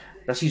event.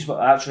 This is what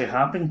actually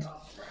happened.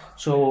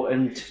 So,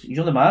 and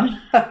you're the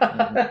man.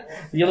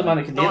 You're the man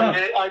that can do that.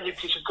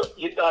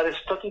 You're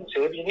studying,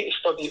 you need to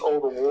study all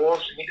the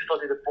wars. You need to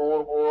study the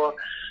Boer War,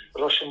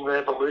 the Russian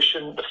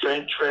Revolution, the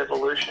French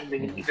Revolution. You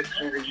need to get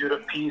through the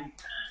European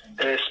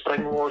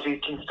Spring Wars,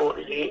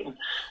 1848.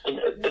 And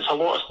it's a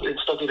lot of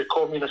study the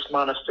Communist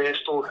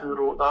Manifesto, who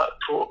wrote that,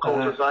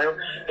 Protocol of Zion.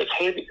 It's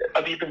heavy.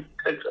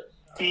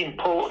 Ian,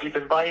 Paul, have you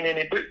been buying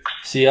any books?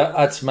 See,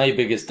 that's my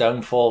biggest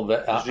downfall.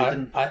 But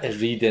is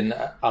reading.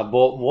 I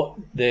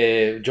bought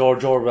the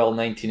George Orwell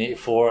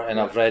 1984, and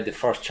I've read the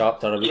first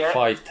chapter about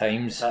 5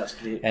 times. That's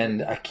great.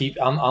 And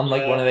I'm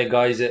like one of the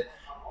guys that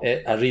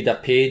I read a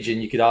page, and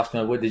you could ask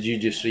me, "What did you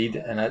just read?"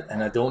 And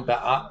I don't.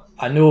 But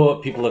I know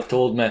people have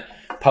told me,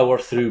 power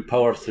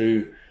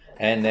through,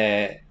 and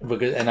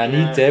I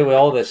need to with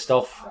all this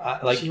stuff.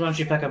 See, once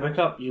you pick a book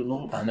up, you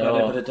know. I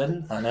know. But it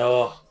didn't. I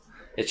know.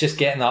 It's just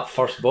getting that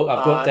first book.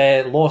 I've got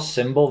the Lost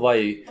Symbol by,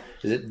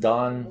 is it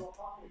Dan?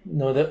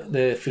 No,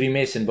 the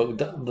Freemason book,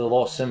 the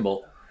Lost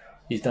Symbol.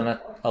 He's done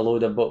a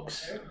load of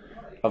books.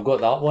 I've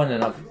got that one,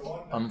 and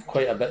I'm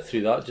quite a bit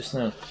through that just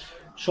now.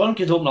 Sean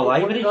could open a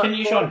library, can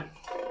you, Sean?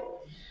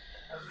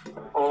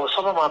 Oh,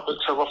 some of my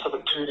books are worth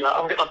about £2.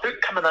 I'm getting a book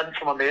coming in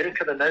from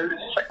America now.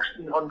 It's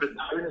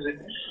 £1,600.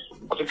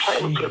 I've been trying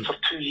to look at it for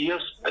 2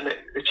 years, and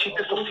the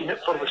cheapest I've seen it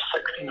for was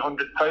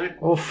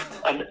 £1,600.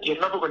 Oof. And you're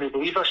never going to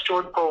believe this,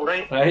 John Paul,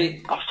 right?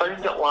 Right. I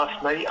found it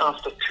last night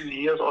after 2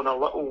 years on a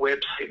little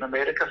website in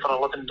America for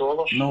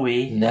 $11. No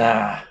way.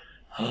 Nah.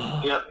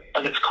 Yeah,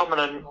 and it's coming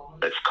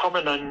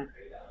in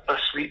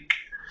this week.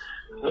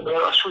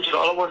 I showed you the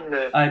other one.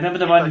 I remember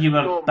the one you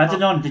were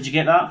bidding on. Did you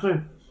get that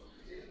through?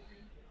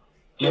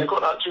 Yeah, I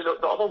got that through.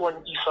 The other one,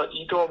 Isa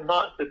Edom,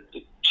 the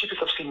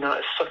cheapest I've seen that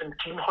is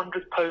 £1,700.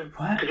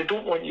 Because they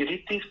don't want you to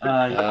read these books.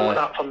 I got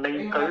that for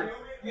 £9.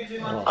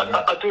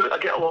 I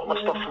get a lot of my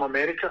stuff from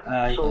America.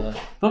 So.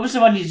 What was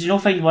the one? Did you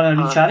not find one in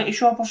a charity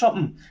shop or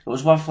something? It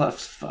was worth like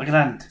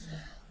 £1,000.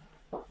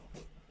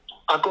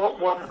 I got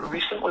one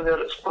recently there.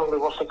 It's probably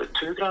worth about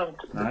 £2,000.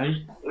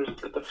 Aye.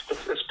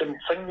 It's been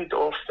thingied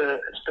off the.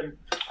 It's been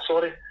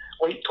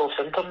wiped off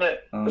the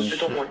internet, but they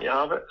don't want you to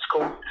have it. It's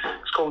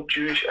called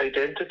Jewish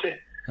Identity.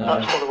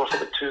 That's probably worth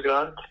about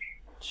 $2,000.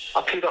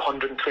 I paid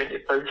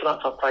 £120 for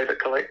that for a private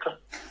collector.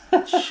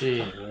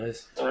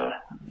 Jeez.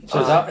 So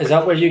is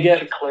that where you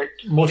get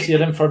most of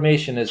your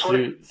information? Is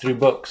through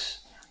books?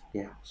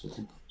 Yeah.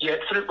 Yeah,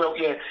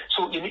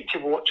 So you need to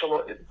watch a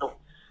lot.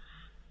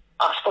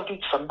 I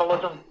studied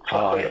symbolism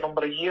for quite a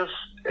number of years,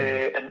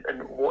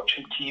 and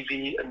watching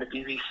TV and the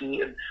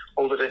BBC and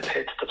all the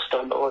repetitive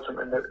symbolism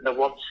and the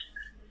words.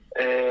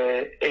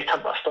 I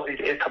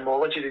studied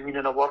etymology, the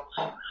meaning of words,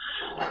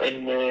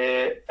 and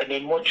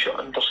then once you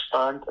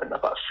understand, and a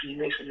bit of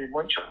Freemasonry,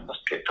 once you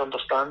get to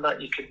understand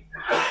that, you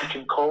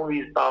can call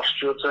these bar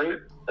stewards out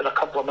in a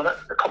couple of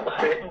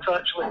seconds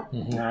actually.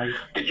 Mm-hmm.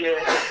 But yeah,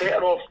 you're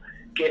better off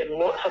getting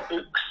lots of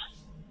books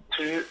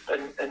too,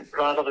 and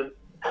rather than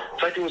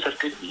videos are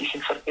good, but you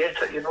can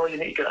forget it. You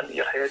need to get into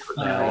your head what's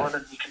going on,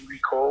 and you can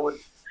recall and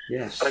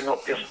bring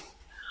up your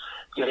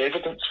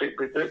evidence with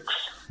books.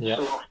 Yeah.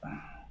 So,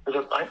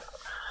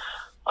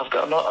 I've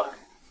got another.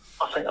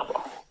 I think I've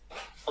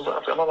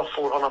got another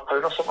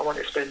 £400 or something I want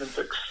to spend in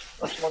books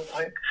this month. I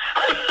think.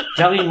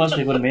 Gillian must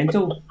be going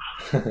mental.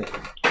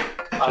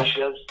 She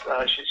is.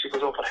 She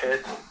goes off her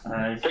head.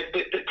 But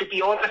to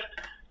be honest,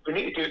 we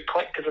need to do it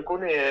quick because they're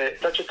going to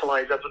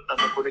digitalise everything and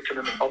they're going to come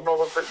in and burn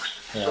all the books.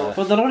 Yeah. So,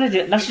 Well, they're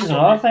already. This is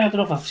another thing. I don't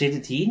know if I've said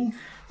it to Ian.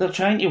 They're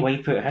trying to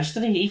wipe out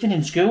history, even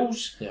in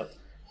schools. Yep.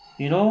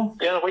 You know.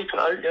 Yeah, they're wiping it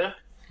out. Yeah.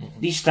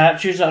 These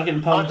statues that are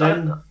getting pulled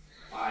down.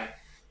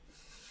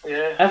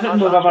 Yeah. Everything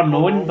we've ever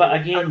known, but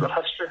again,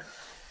 history.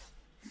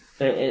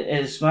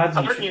 It's mad.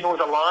 Everything you know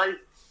is a lie.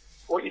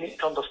 What you need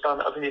to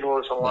understand, everything you know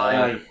is a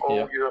lie.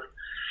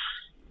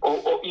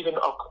 Even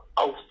I'll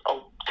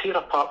tear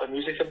apart the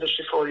music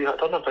industry for you. I've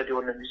done a video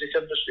on the music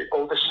industry.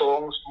 All the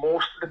songs,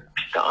 most of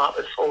the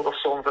artists, all the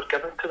songs are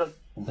given to them.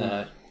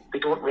 They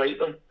don't write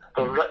them.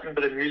 They're written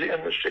by the music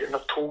industry and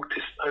they're told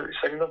how to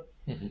sing them.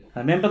 Mm-hmm. I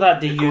remember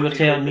that day you were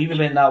telling me we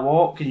went that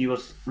walk and you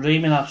were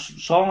rhyming a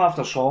song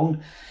after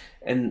song,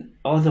 and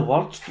all the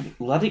words,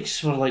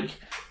 lyrics were like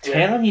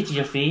telling you to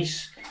your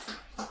face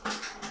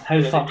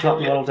how fucked up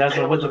the world is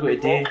or what they're going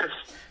to do. I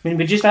mean,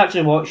 we just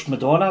actually watched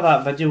Madonna,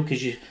 that video,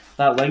 because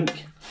that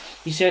link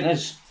you sent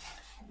us.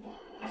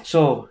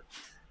 So,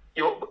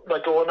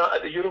 Madonna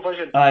at the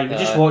Eurovision. Aye, we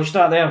just watched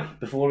that there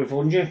before we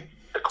phoned you.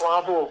 The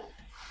Clavo.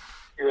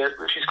 Yeah,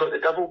 she's got the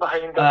devil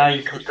behind her. Aye.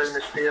 She comes down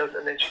the stairs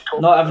and then she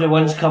talks. Not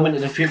everyone's coming to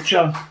the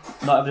future.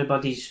 Not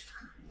everybody's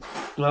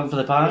going for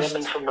the past.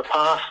 Women from the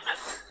past.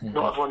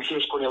 Not everyone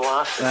here's going to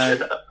last.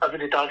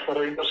 Everybody dancing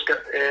around has got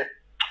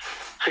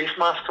face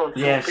masks on.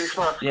 Yes. Face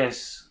masks.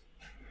 Yes.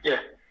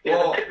 Yeah.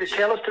 Yeah. They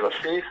tell us to our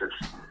faces.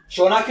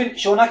 Sean, I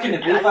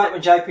couldn't believe that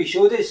when JP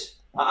showed us.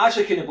 I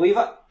actually couldn't believe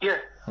it. Yeah.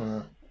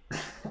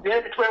 Yeah,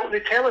 well,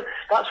 they tell us,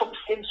 that's what I'm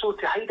saying, so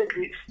to hide it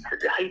in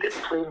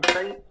plain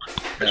sight.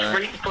 It's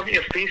right in front of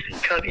your face and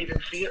you can't even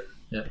see it.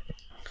 Yeah.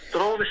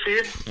 They're all the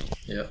same.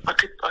 Yeah. I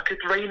could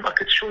rhyme, I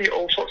could show you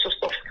all sorts of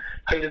stuff,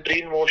 how the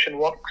brainwashing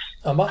works.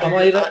 Am I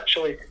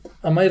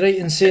right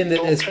in saying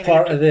that it's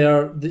part of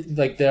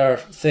their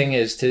thing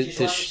is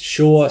to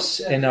show us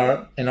in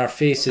our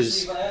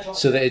faces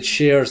so that it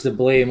shares the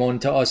blame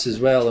onto us as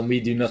well and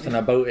we do nothing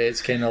about it?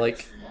 It's kind of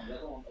like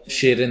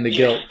sharing the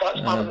guilt.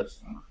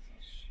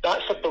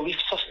 That's a belief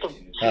system.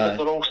 They're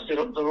all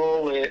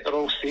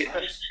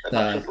Satanists, and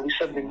that's a belief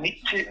system.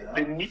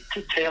 They need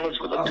to tell us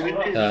what they're doing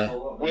to us,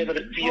 whether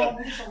it be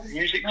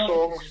music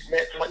songs,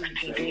 Netflix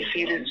TV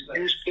series,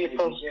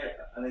 newspapers,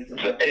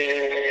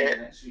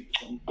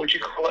 what do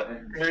you call it,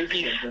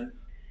 movies.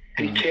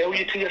 They tell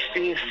you to your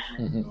face,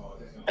 and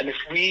if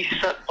we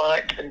sit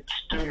back and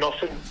do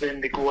nothing,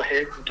 then they go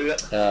ahead and do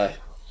it.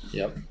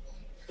 Yep.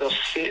 They're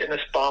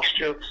Satanist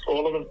bastards,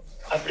 all of them,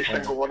 every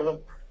single one of them.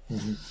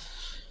 Mm-hmm.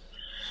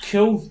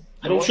 Cool.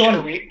 It's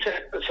a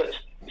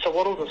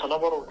world within a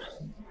world.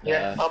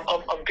 Yeah,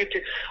 I'm good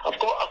to. I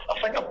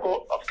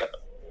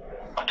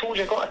told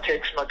you I got a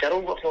text from a girl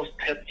I've not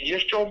heard in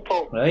years, John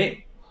Paul.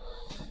 Right.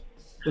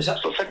 So I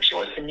think she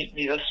wants to meet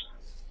me. This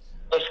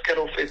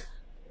girl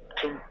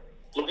from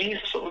Louise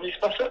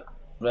Bissett.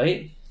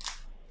 Right.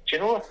 Do you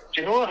know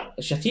her?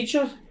 Is she a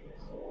teacher?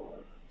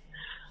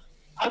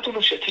 I don't know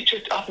if she's a teacher.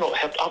 I've not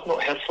heard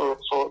for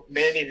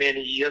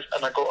many years,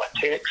 and I got a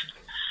text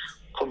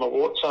from my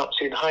WhatsApp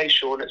saying, "Hi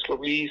Sean, it's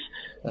Louise."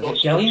 Is it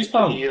Gillian's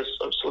pal? Years,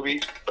 it's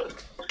Louise. But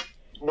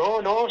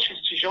no,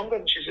 she's younger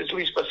and she's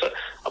Louise Bissett.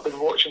 I've been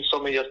watching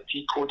some of your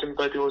decoding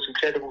videos,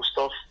 incredible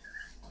stuff.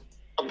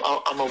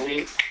 I'm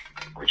awake.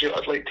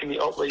 I'd like to meet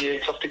up with you.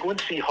 So I have to go and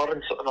see her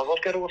and another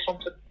girl or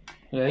something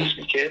this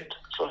weekend.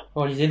 So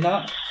you did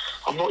that?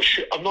 I'm not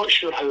sure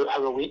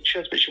how awake she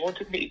is, but she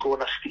wanted me to go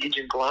on a stage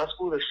in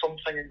Glasgow. There's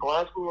something in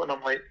Glasgow, and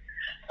I'm like,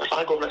 if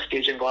I go on a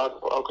stage in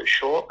Glasgow, I'll get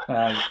shocked.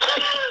 I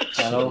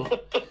know.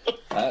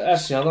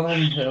 That's the other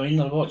thing. I mean,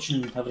 they're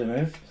watching every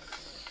move.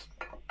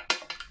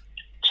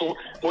 So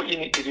what you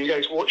need to do,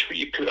 guys, watch what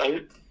you put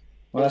out.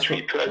 Watch what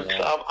you put out.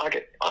 Cause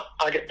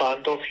I get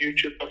banned off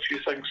YouTube for a few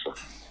things. So.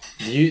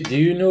 Do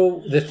you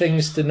know the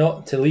things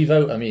to leave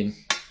out? I mean,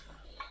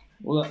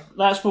 Well,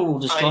 that's what we'll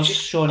discuss,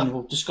 Sean.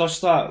 We'll discuss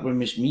that when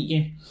we meet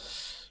you.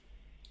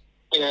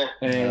 Yeah.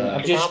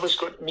 I was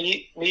got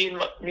me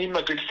and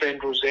my good friend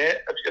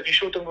Rosette. Have you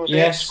showed them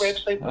Rosette's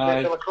website,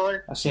 Rosette Delacroix?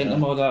 I sent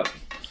them all that.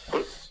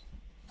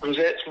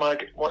 Rosette's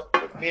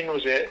me and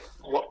Rosette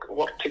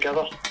work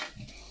together.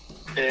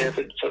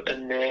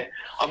 And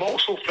I'm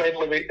also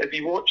friendly with. Have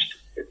you watched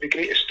The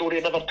Greatest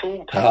Story Never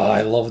Told? Oh,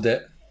 I loved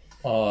it.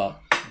 Oh,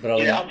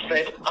 brilliant. Yeah,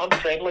 I'm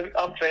friendly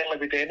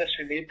with Dennis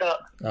who made that.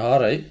 All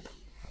right.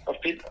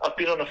 I've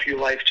been on a few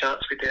live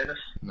chats with Dennis.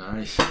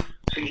 Nice.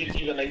 So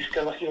he's a nice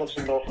guy. He lives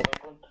in Northern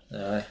England.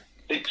 Aye.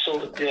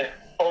 So yeah.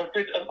 Oh,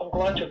 good. I'm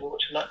glad you're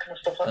watching that kind of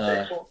stuff. That's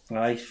excellent.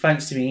 Aye,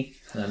 thanks to me.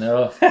 I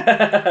know.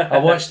 I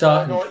watched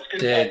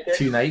that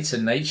 2 nights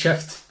in Night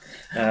Shift.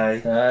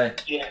 Aye.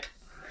 Yeah.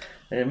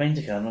 Mind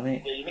the camera,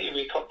 mate. Yeah, you need to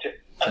wake up to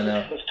it. I know.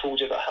 I've told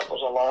you that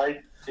Hitler's a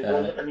lie. He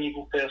wasn't an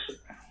evil person.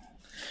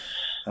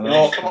 When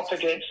you come up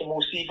against the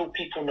most evil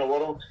people in the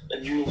world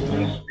and you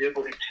lose, they're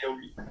going to tell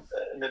you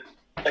the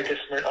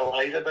biggest amount of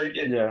lies about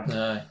you. Yeah.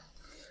 Aye.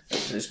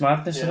 It's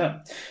madness, isn't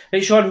it?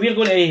 Right, Sean, we're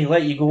going to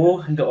let you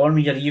go and get on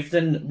with your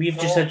evening. We've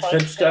just had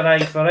Fibs to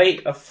arrive,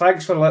 alright?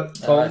 Thanks for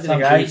talking to the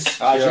guys.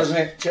 Cheers,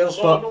 mate. Cheers.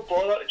 No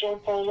bother, John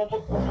Paul. Love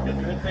what you're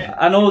doing, mate.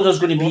 I know there's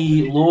going to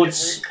be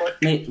loads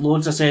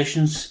of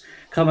sessions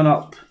coming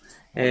up.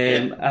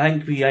 I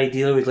think we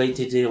ideally would like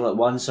to do like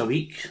once a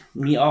week,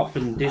 meet up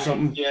and do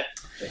something. Yeah.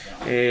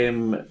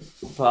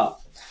 But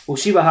we'll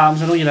see what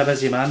happens. I know you're a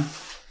busy man.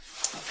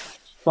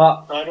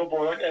 But I know,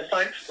 boy.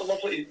 Thanks.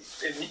 Lovely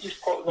to meet you.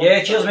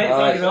 Yeah, cheers, mate.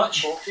 Thank you very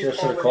much. Cheers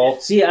for the call.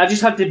 see, I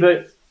just had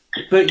to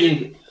put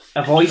you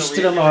a voice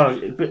to them, or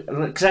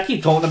because I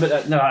keep talking about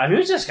that. No,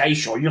 who's this guy?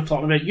 Sean, you're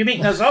talking about? You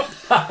making this up?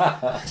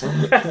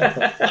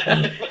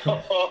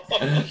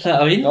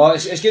 I mean, no,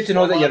 it's good to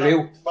know that you're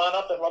real. Man,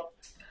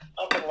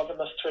 I've been living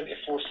this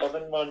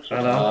 24/7, man.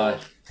 I know.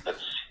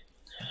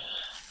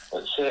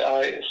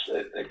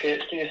 It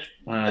gets to you.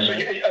 So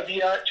have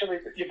you actually?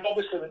 You've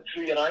obviously went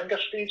through your anger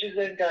stages,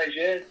 then, guys.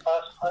 Yeah,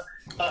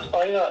 passed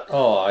by that.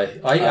 Oh, I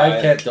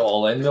kept it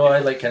all in though.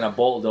 I kind of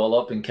bottled it all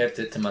up and kept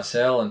it to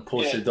myself and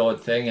posted the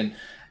odd thing, and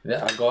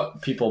I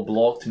got people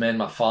blocked, men,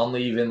 my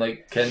family even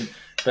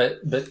But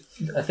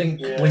I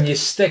think when you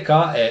stick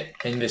at it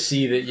and they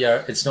see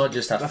that it's not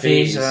just a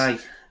phase, they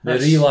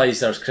realise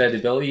there's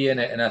credibility in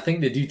it, and I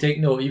think they do take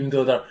note, even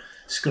though they're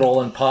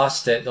scrolling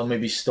past it, they'll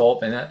maybe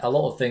stop, and a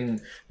little thing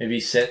maybe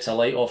sets a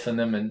light off in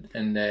them,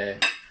 and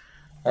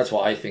that's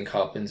what I think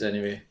happens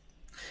anyway.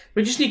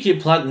 We just need to keep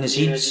planting the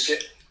seeds.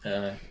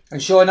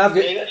 And Sean, I've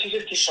got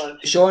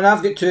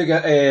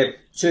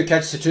two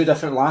kids to two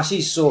different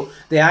lasses, so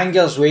the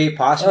anger's way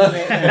past me,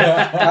 mate.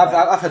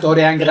 I've had all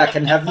the anger I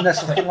can have in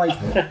this fucking life.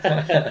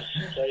 That's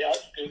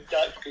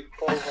good.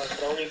 Paul, man,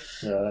 brilliant.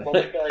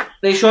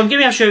 Right, Sean, give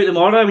me a shout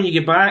tomorrow when you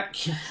get back.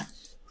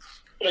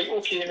 Right,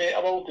 okay, mate, I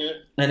will do.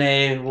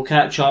 And we'll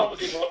catch up.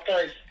 Good luck,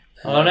 guys.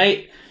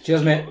 Alright.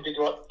 Cheers, mate. Good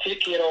luck. Take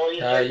care of all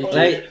you. Right.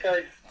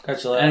 Guys.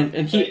 Catch you later.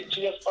 And keep. Right,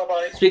 cheers,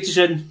 bye-bye. Speak to you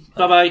soon.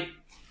 Bye-bye.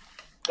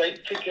 Right,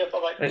 take care,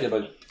 bye-bye. Thank you,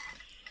 bud.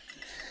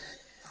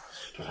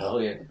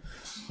 Brilliant.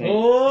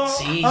 Oh,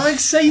 I'm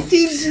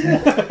excited.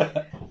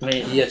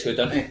 Mate, He had to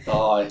go, didn't he?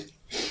 Oh,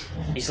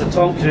 he's like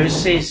Tom Cruise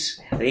says,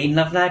 there ain't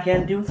nothing I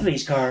can do for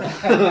his car.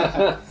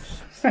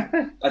 I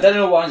didn't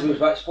know what was,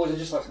 but I suppose I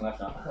just left him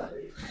left now.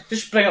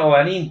 Just bring it all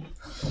in.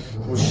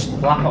 We'll just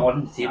slap it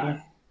on the table.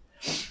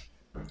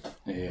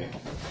 Yeah.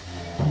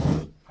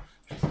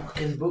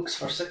 fucking books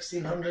for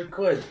 1,600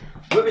 quid.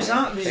 What was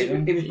that?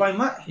 He was buying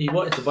what? He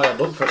wanted to buy a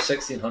book for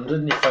 1,600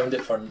 and he found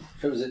it for,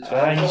 if it was at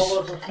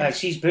 $12 or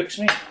He's books,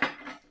 mate.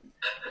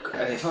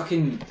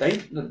 Fucking they're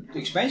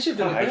expensive,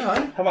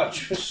 How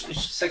much?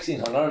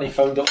 1,600 and he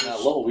found it on a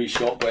little wee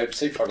shop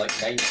website for like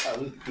 £9.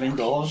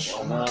 $9.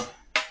 Oh man.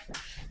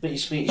 But you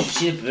see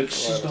the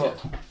books he's got.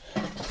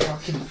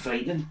 Fucking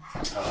frightening.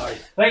 Aye.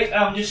 Right,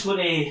 I'm just going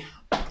to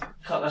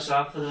cut this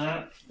off for the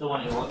minute. Don't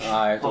want to watch.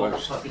 Aye, Paul don't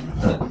watch.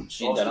 fucking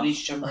Seen dinner.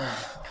 sausage chum.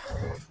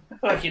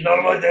 Like you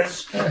normally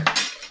does.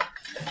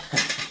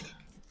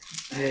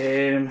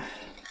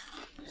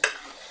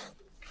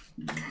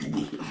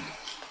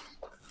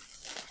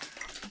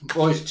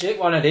 Boys, take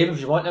one of them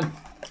if you want them.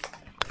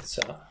 What's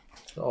that?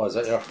 Oh, is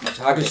that your... It's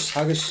haggis.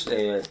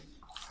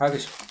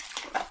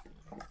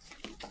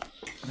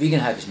 Vegan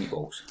haggis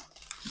meatballs.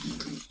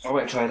 I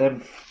want to try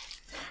them.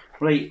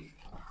 Right.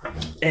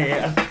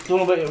 I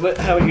don't know about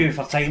how are you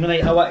for time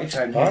tonight. I want to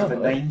try and get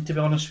about 9, to be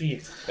honest with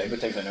you. Right, what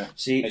time's it now?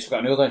 See, It's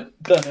got an hour then.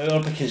 got an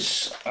hour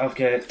because I've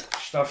got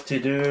stuff to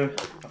do.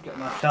 I've got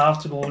my car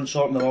to go and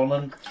sort in the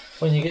morning.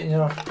 When you getting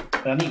your...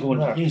 I need to go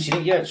and... I haven't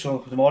seen it yet, so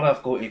tomorrow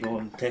I've got to go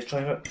and test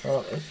drive it. Oh,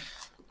 okay.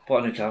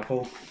 Bought a new car,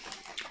 Paul.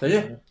 Did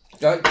you?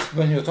 That's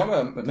when you were talking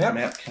about Merc.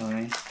 Merc,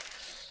 aye.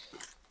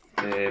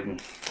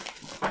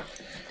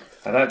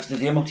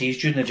 The MOT's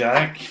due in the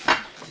Jag,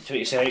 the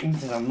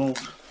 22nd, and I know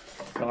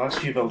the last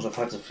few builds I've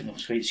had have been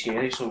quite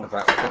scary, so In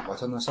fact, I'll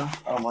turn this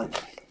off. I'm like...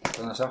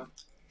 Turn this off.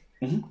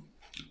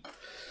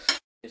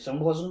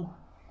 Symbolism.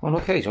 Well,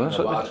 okay, John.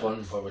 The bad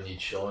one where we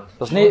need Sean.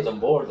 There's Sean's no- on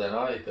board then,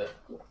 aye, but...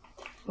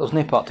 There's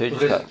no part 2,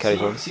 just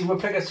carries on. See, we'll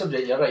pick a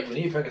subject, you're right, we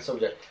need to pick a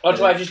subject. Or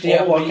do I just do a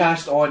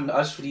podcast on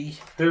us three?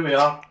 Who we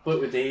are,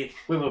 what we do,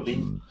 where we've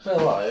been.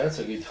 Well, aye, that's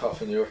a good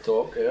half an hour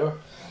talk there.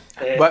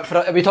 But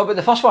have we talked about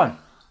the first one?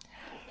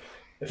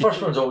 The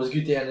first one's always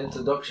good to have an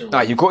introduction.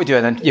 You've got to do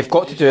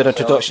an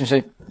introduction.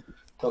 So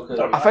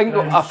I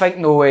think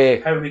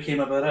no. How we came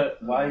about it,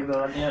 why we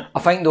were in here. I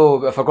think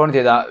though, if we're going to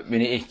do that, we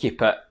need to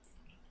keep it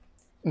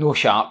no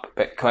sharp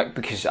but quick,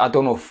 because I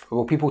don't know if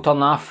will people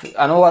turn off.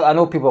 I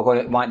know people are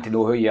going to want to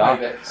know who you are.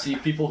 But see,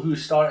 people who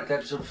start at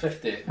episode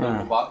 50 will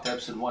go back to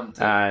episode 1.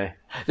 Aye.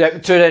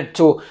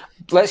 So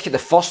let's get the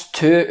first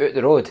 2 out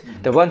the road.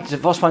 The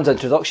first one's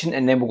introduction,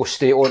 and then we'll go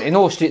straight on.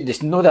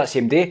 No, that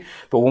same day,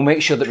 but we'll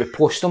make sure that we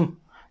post them.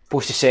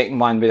 Post the second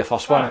one with the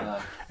first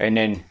one, and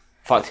then in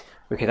fact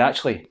we could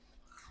actually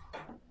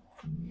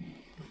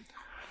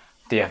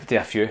do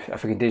a few.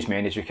 If we can do as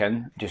many as we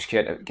can, just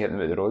get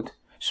them out the road.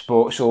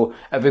 So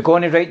if we're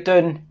going to write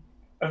down,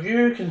 if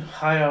you can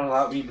hire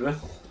that wee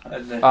booth,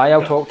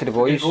 I'll talk to the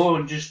boys. Go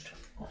and just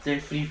do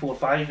 3, 4,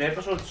 5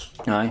 episodes.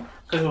 Aye.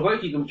 Because we've got to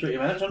keep them 20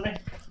 minutes, haven't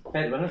we?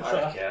 20 minutes.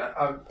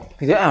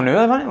 Is it an hour?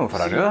 I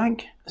for an hour, I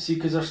think. See,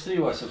 because there's 3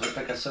 of us. If we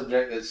pick a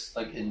subject that's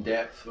like in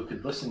depth, we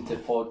could listen to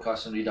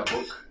podcasts and read a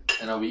book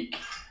in a week,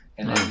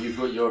 and then you've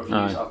got your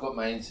views, I've got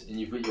mine, and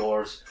you've got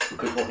yours.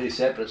 Because we'll have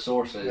separate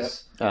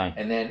sources,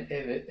 and then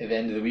at the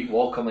end of the week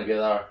we'll all come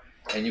together.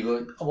 And you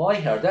go, well, I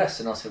heard this,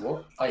 and I'll say,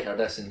 well, I heard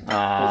this, and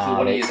hopefully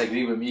one of you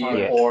agree with me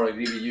or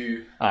agree with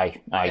you.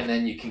 Aye. And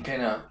then you can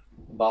kind of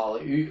battle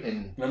it out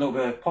and. Then it'll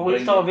be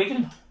probably still a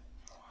vegan.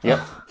 Yep,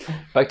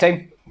 big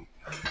time.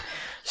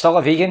 Still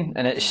a vegan,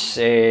 and it's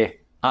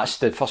that's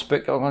the first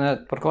book we're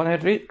going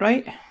to read,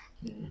 right?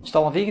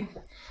 Still a vegan,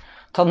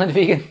 turning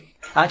vegan.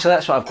 Actually,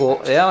 that's what I've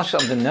got there. That's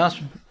what I'm doing there.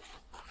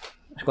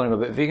 It's going to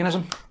be about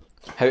veganism.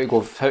 How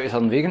to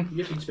turn vegan.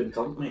 You think it's been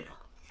turned, mate.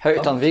 How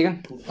to turn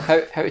vegan? How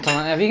to turn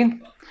into a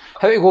vegan?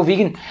 How to go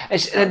vegan?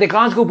 It's the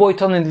Glasgow boy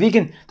turning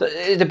vegan.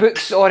 The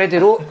book's already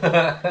wrote.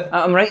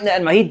 I'm writing it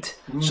in my head.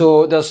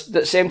 So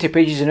there's 70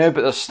 pages now,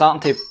 but they're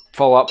starting to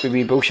fill up with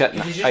wee bullshit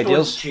you just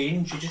ideas. Don't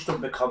change. You just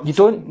don't become. You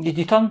don't.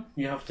 You turn.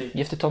 You have to. You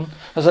have to turn.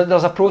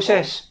 There's a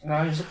process.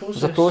 There's a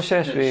process. There's a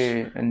process.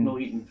 And no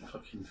eating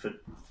fucking food.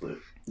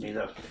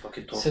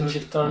 Fucking talk. Since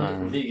you've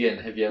turned vegan,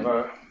 have you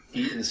ever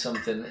eaten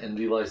something and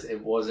realised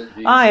it wasn't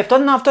vegan? I've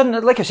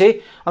done, like I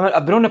say,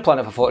 I've been on the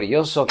planet for 40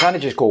 years, so I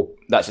can't just go,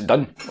 that's it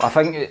done. I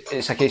think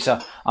it's a case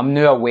of, I'm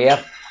now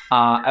aware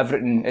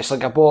everything, it's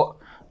like I bought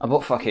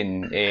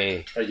fucking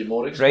Are you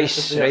more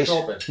expensive rice.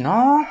 Shopping?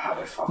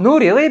 No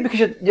really,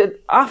 because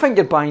I think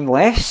you're buying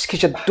less,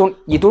 because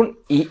you don't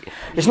eat,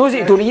 it's not that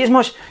you don't eat as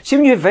much. See,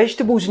 when you have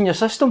vegetables in your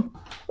system,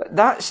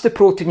 that's the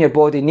protein your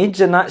body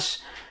needs, and that's,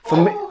 for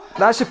me,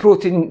 that's the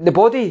protein, the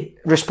body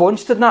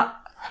responds to that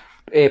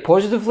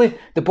positively.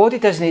 The body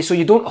doesn't eat, so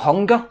you don't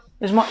hunger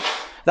as much.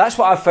 That's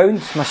what I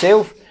found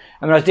myself.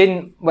 And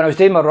when I was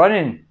doing my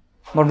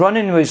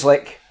running was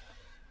like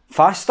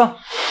faster.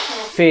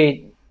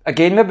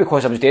 Again, maybe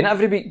because I was doing it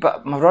every week,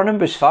 but my running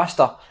was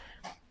faster.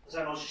 Is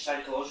that not just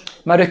psychological?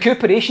 My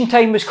recuperation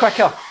time was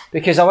quicker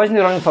because I wasn't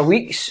running for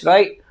weeks,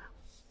 right?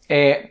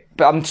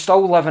 But I'm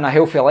still living a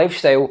healthy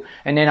lifestyle,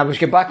 and then I was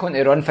getting back onto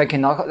the run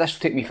thinking, oh, this will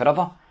take me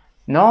forever.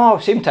 No,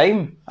 same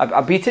time.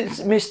 I beat it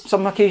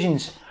some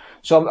occasions.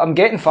 So I'm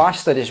getting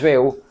faster as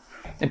well.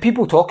 And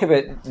people talk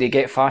about they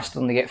get faster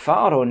and they get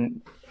fatter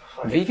on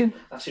vegan.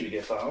 That's how you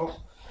get fatter.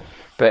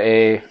 But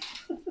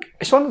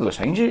it's one of those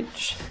things, you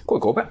just got to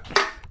go with it.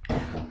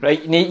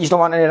 Right, you don't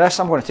want any of this,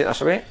 I'm going to take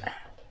this away.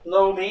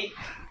 No, mate.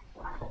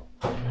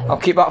 I'll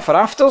keep that for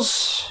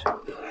afters.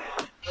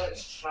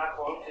 Let's snack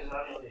on, because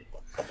that really...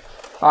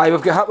 Aye,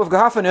 we've got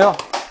half an hour.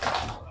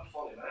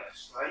 40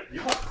 minutes, right?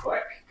 You were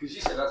quick, because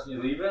you said that's me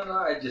leaving, and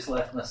I just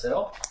left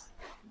myself.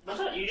 Was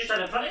it? You just had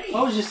it in front of me?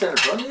 I was just in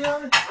front of you,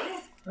 aye.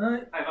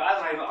 Aye, but I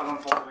drive it on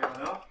 40 minutes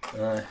now.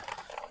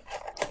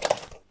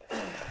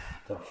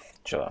 Aye.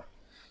 Sure.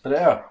 But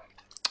there.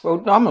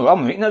 Well, no,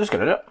 I'm eating it, just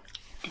get it.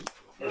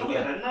 You're not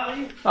getting in that, are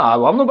you?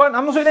 Well, I'm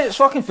not eating it, it's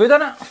fucking food,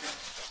 isn't it?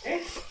 Eh?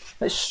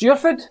 It's your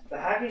food. The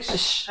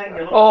haggis?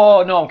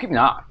 Oh, no, I'm keeping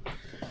that.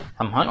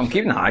 I'm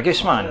keeping the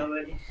haggis,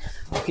 man.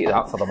 I'll keep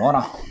that for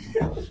tomorrow.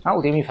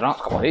 That'll do me for the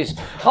next couple of days.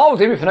 That'll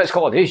do me for the next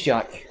couple of days,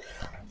 Jack.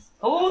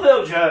 Hello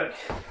there, Jack. Is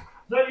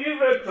that you,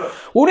 Victor?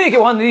 We'll need to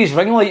get one of these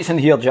ring lights in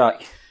here,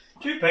 Jack.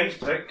 2 pints,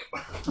 prick.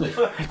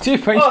 2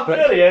 pints, Oh,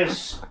 there he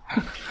is.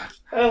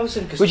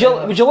 Listen, Would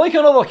you like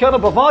another can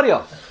of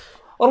Bavaria?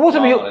 Or what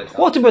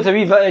about a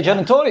wee bit of gin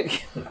and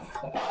tonic?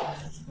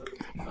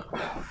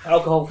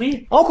 Alcohol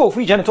free? Alcohol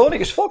free gin and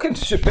tonic is fucking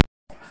super.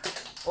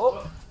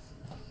 Oh,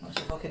 that's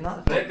fucking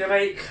that. Break the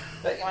mic.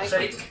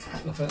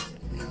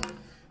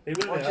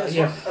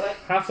 Yeah,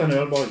 half an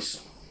hour,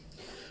 boys.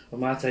 Of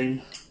my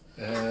time.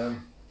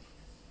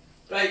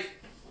 Right.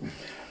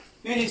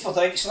 You need for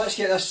drinks, let's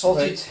get this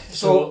sorted. Right.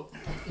 So,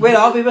 where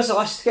are we? Where's the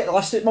list? Get the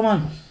list out, my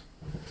man.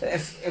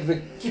 If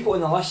we keep it on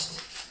the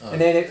list, and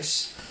then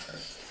it's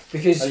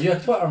because. Are you a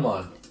Twitter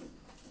man?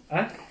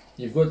 Huh?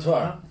 You've got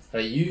Twitter,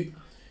 right?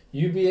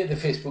 You be the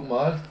Facebook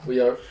man. We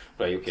are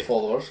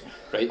followers.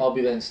 Right. I'll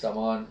be the Insta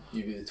man.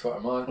 You be the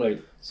Twitter man.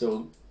 Right.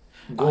 So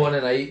go on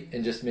tonight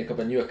and just make up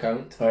a new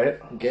account. Right.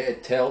 Get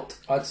it telt.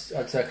 That's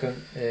the account.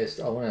 I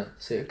want to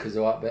say it because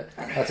of that bit.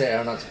 That's it,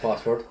 Aaron. That's the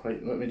password.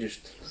 Right. Let me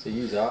just. So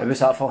use that. And what's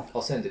that for?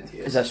 I'll send it to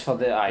you. Is this for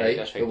the Right.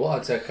 That's So right. what?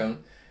 That's the account.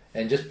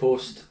 And just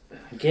post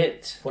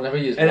Get. whenever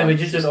you. And then we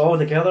just do it all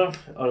together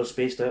or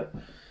spaced out.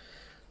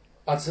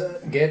 That's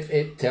it.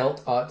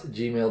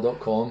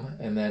 getittelt@gmail.com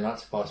and then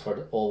that's the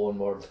password. All one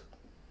word.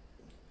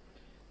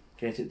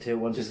 Get it to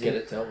 1, 2, 3. Just get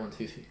it telt 1,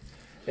 2,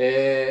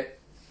 3.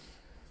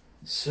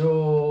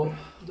 So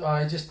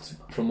I just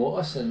promote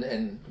us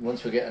and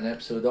once we get an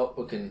episode up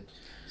we can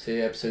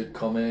say episode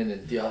coming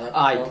and the other.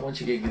 Aye.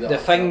 Once you get The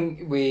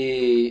thing if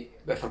we're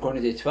going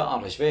to do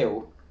Twitter as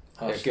well,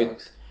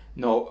 good.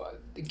 No,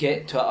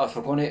 get Twitter if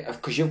we're going to,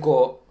 because you've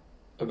got.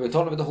 Are we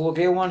talking about the Holy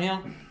Grail one here?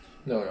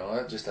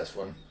 No, just this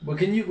one. We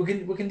can do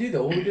the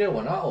Holy Grail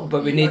one. That'll.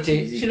 But we need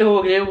to. See the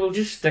Holy Grail. We'll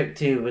just stick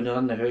to when they're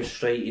in the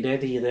house, right? You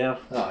ready? You there?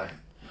 Aye.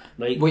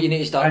 Right. What you need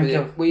to start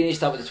with. What you need to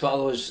start with the Twitter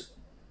those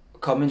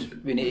comings.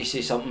 We need to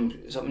say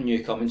something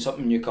new coming,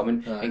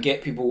 and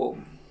get people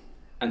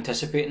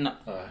anticipating it.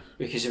 Aye.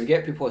 Because if we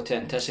get people to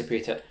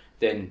anticipate it,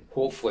 then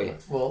hopefully.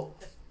 Well,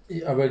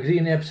 are we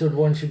agreeing episode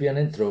 1 should be an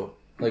intro?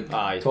 Like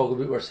talk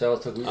about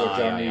ourselves, talk about our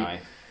journey.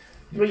 Aye.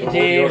 What you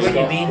do, what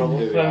you mean,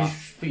 Who what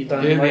you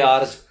done. we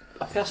are as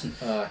a person.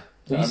 Well,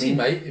 you see,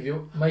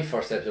 my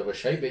first episode was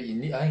shite, but I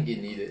think you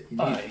need it.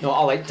 No,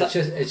 I liked it.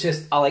 It's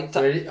just I liked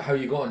it. how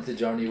you got into the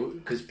journey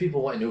because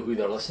people want to know who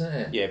they're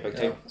listening to. Yeah, big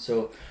time.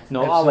 So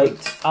no, I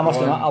must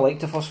admit, I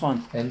liked the first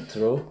one.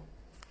 Intro,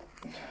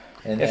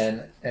 and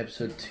then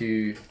episode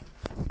 2.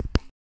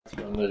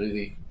 I'm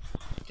really,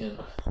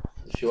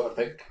 if you want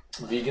to pick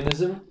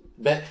veganism,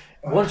 but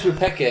once we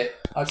pick it,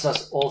 that's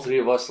us all three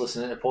of us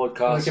listening to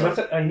podcasts. You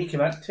need to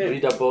commit to it.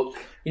 Read a book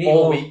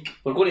all week.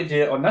 We're going to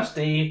do it on this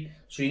day,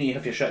 so you need to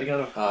have your shit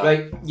together.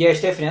 Right?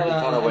 Yes, definitely.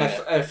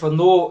 And if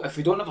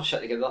we don't have our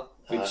shit together,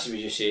 we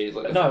just say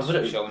like. No,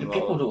 but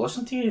people don't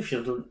listen to you if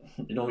you don't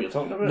know what you're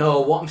talking about.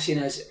 No, what I'm saying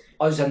is,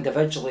 us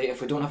individually,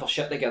 if we don't have our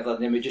shit together,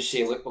 then we just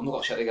say, look, we've not got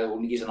our shit together, we'll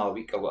need use another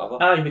week or whatever.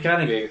 Aye, we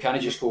can't. We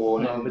can't just go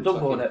on. No, we don't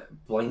go on it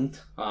blind.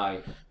 Aye.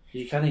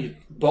 You can't.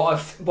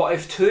 But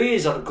if two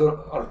is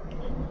are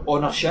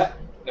on our shit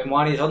and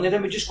one is on there,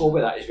 then we just go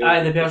with that as well.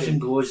 Aye, the person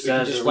goes. We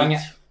can just wing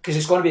it because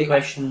it's going to be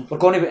question. We're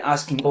going to be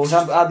asking. Because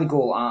I'm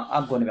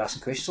going to be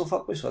asking questions. So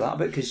fuck what's for that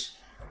bit because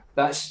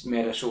that's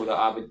more so that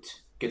I would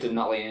get in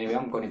that line anyway.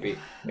 I'm going to be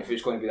if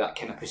it's going to be that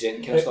kind of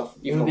presenting kind of stuff.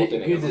 It would be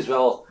good as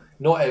well.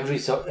 Not every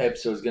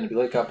episode is going to be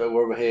like that, but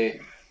where we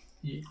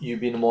you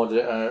being a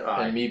moderator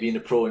and me being a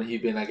pro and he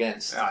being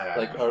against,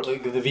 or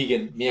like the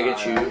vegan, me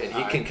against you, and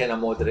he can kind of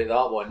moderate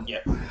that one.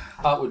 Yep.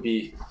 That would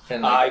be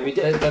kind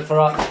of. But for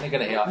us, they're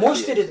going to hate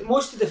most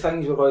of the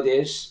things we're going to do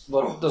is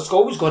there's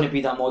always going to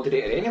be that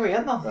moderator anyway,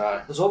 isn't there?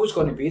 Right. There's always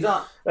going to be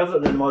that.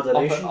 Everything in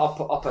moderation.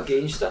 Up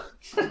against it.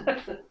 I'm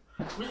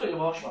just going to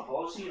wash my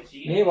policy.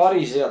 No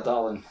worries there,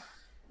 darling.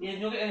 Yeah, you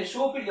don't get any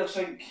soap in your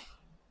sink.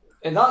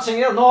 And that thing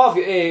there, no, I've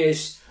got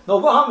no,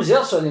 what happens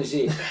there, son, is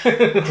soap,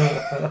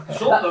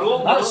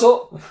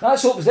 that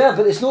soap's there,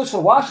 but it's not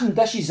for washing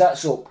dishes, that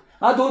soap.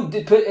 I don't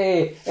put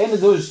any of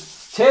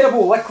those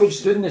terrible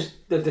liquids down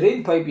the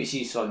drain pipe, you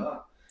see, son.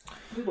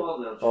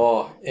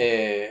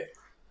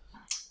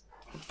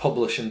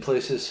 Publishing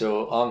places,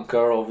 so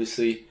Anchor,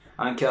 obviously.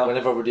 Anchor.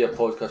 Whenever we do a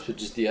podcast, we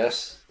just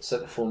DS,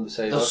 set the phone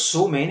beside us. There's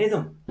so many of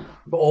them.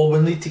 But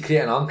we'll need to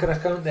create an Anchor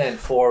account then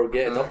for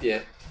getting up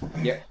yet.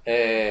 Yeah.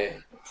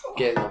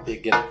 Get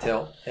it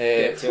till.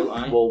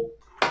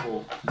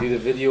 We'll do the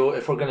video.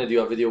 If we're going to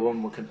do a video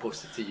one, we can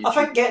post it to YouTube. I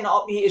think getting it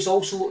up is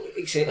also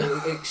acceptable.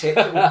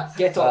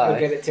 Get it up and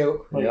get it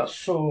till. Right,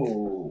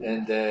 so...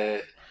 And...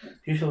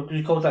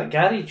 you call that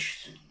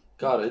garage?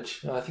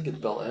 Garage? I think it's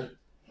built in.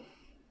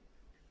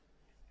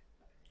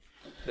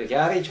 The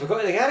garage? We've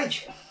got to the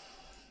garage.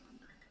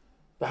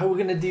 But how are we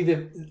going to do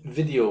the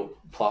video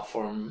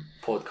platform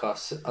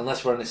podcasts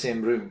unless we're in the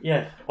same room?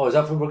 Yeah. Oh, is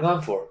that what we're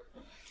going for?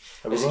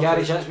 It's the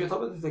garage, that's what we're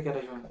talking about, the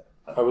garage one.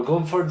 Are we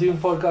going for doing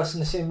podcasts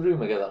in the same room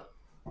together?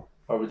 Or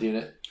are we doing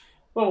it?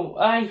 Well,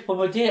 aye, when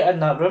we do it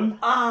in that room.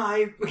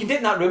 Aye, we can do it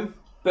in that room,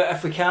 but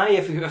if we can,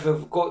 if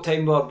we've got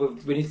time where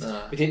we need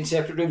to be in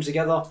separate rooms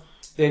together,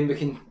 then we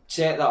can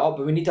set that up,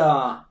 but we need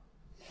one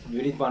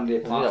of the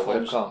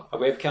platforms. A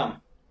webcam.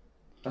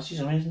 This is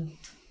amazing.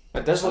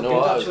 It does look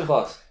good, actually.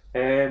 Class.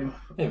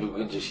 Maybe we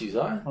can just use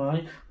that.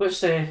 Aye. What's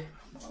the...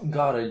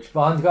 Garage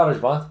band.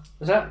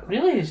 Is that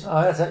really?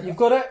 That's it. You've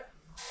got it.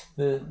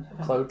 The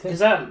cloud thing. Is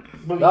that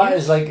what that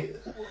is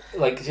like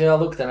I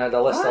looked and I had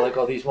a list of like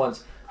all these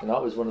ones, and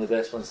that was one of the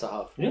best ones to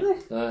have. Really?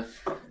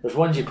 There's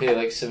ones you pay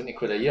like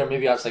 £70 a year.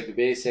 Maybe that's like the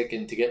basic,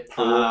 and to get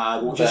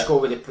pro. We'll just go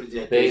with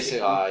the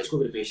basic. Let's go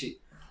with the basic.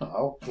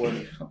 Oh,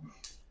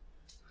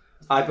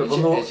 Aye, but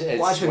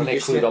it's when they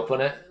clued up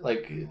on it.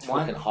 Like it's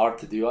fucking hard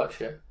to do that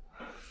shit.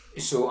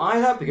 So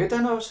that'd be good.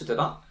 I know to do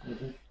that.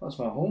 That's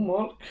my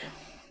homework.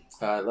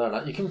 Learn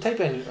that. You can type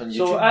in on YouTube.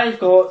 So I've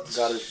got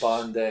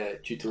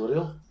GarageBand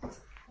tutorial.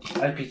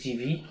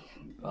 IPTV.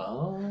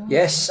 Oh.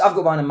 Yes, I've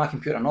got one on my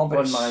computer now, but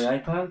on my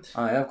iPad.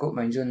 Aye, I've got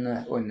mine on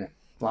the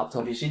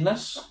laptop. Have you seen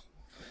this?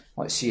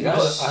 Let's see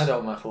this. I had it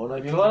on my phone.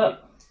 Have you got it?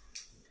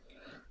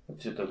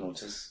 What you don't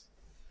notice?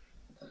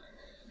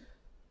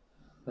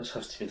 This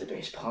has to be the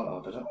best part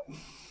of it.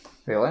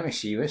 Well, let me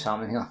see what's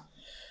happening here.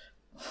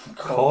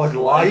 COD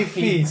live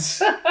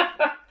feeds.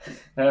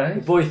 Aye.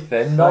 The boy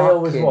Thinned, I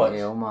always Fucking watch.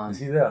 hell, man. Is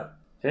he there?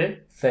 Hey?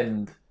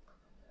 Thinned.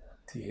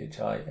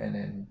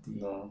 THINND.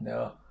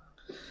 No.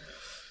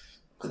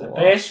 The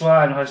best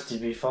one has to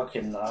be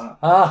fucking that.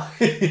 Ah.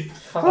 Fucking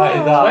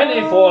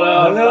 24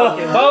 hours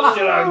fucking bump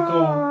your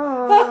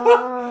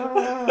ankle.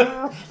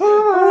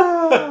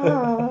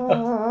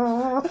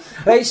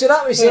 Right, so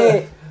that was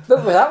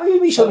what was that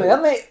we showed me,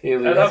 didn't it?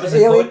 And that was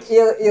the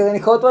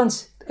Alien COD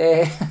ones.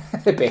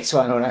 The best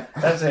one on it.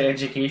 That's the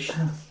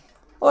education.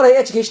 Alright,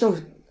 educational.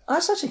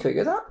 That's actually quite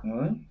good, that.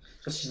 Mm-hmm.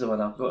 This is the one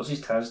I've got. This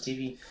is Taz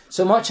TV.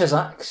 So much as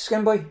that,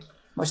 Skin Boy?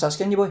 Much that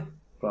Skinny Boy?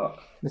 But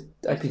The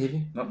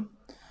IPTV? nothing.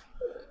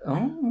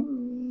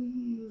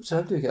 Oh, so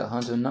how do we get our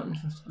hands on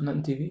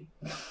nothing TV?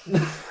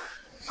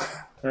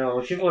 Well,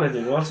 if you've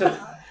already got it.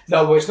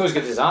 No, but it's not as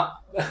good as that.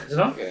 Is it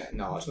not? Yeah,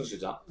 no, it's not as good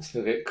as that.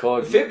 Still get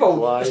COD.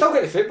 Football, I live. still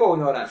get the football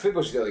and all that.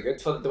 Football's really good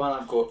for the one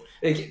I've got.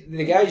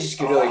 The guy's just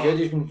really good,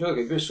 he's been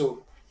really good,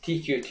 so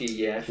TQT,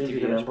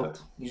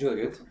 he's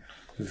really good.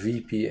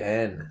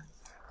 VPN.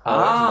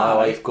 Ah,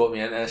 my wife got me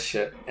into this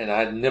shit, and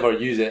I'd never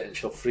use it, and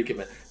she'll freak at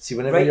me. See,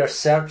 whenever Right. you're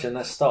searching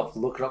this stuff,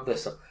 looking up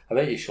this stuff, I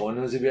bet you Sean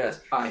knows about this.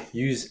 Aye.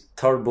 Use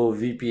Turbo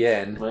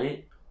VPN,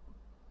 Right.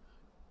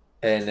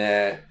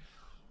 and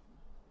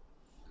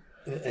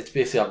it's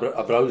basically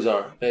a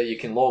browser that you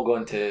can log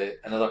on to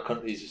another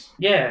countries,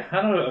 Yeah,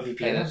 I know what a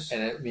VPN is.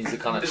 and it means they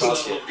kind of track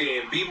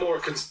you. Be more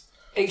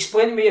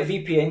Explain to me a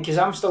VPN, because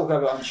I'm still a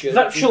bit unsure.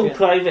 Virtual VPN.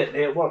 private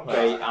network.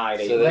 Right, aye,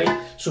 right. So they-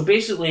 Right. So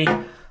basically,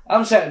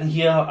 I'm sitting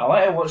here, I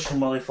want to watch some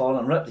Willie Fawn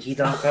and rip the heat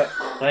off it,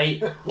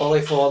 right?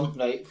 Wally Fawn,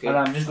 right, okay. And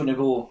I'm just going to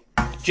go,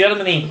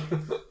 Germany,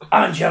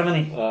 I'm in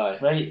Germany, Aye.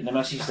 right? And the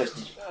missus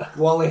just,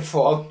 Wally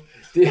Fawn.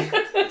 it's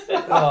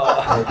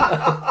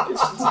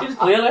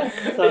clearly.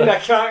 I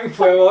can't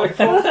play Wally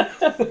Fawn.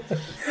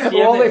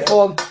 Wally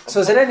Fawn.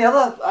 So is there any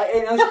other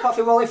part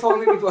of Wally Fawn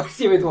that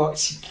you would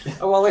watch?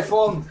 A Wally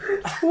Fawn.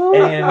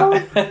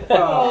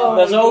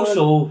 There's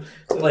also,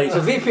 like,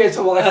 So VPN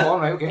to Wally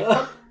Fawn, right,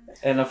 okay.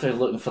 and if you're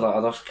looking for that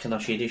other kind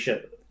of shady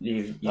shit,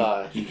 you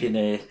Aye.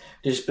 can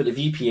just put the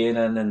VPN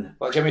in and,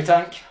 What, Jimmy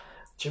Tank?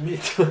 Jimmy.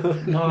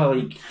 no,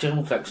 like, Jim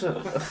will fix it.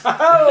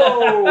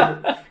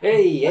 Oh!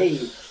 Hey.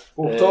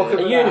 We'll talk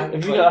about that.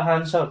 Have you got a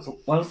hand up?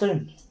 Well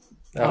done.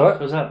 What?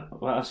 Was that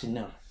what I seen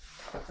there?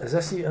 Is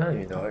this? I don't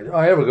even know.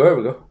 Oh, here we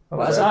go.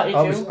 What's that,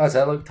 Joe? That's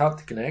it. Look, tap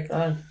to connect.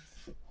 Aye.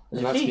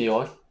 And that's me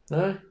on.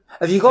 No.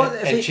 Have you got...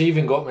 And she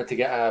even got me to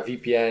get a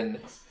VPN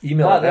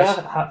email That there,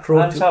 address.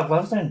 hands up,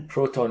 well done.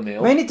 Proton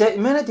Mail. Many data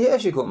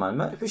have you got, man?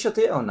 What's your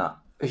data on that?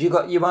 Have you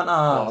want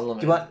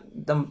unlimited. you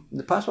want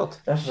the password?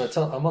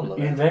 I'm on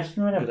You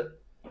investing with him?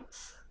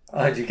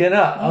 Did you get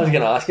that? I was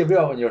going to ask you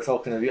about it when you were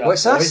talking about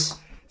What's boys. this?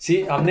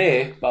 See, I'm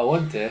there, but I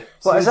want to.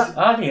 What is it?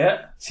 Ah,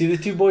 yeah. See, the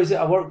two boys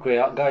that I work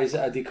with, guys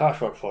that I do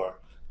cash work for,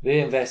 they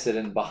invested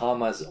in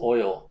Bahamas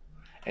oil,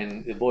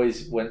 and the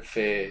boys went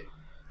for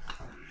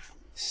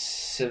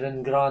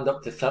 $7,000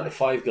 up to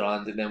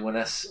 $35,000, and then when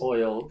this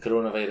oil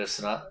coronavirus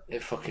and that,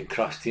 it fucking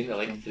crashed into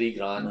like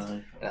 $3,000,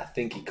 Aye. and I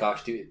think he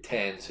cashed out at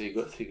 10, so he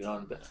got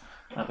 $3,000. But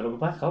I better go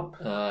back up.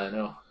 I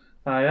know.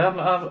 Aye,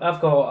 I've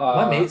got.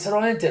 My mates are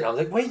on it, and I'm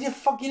like, why the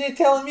fuck are you not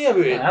telling me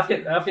about it?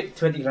 I've got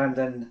 20 grand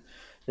in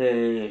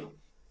the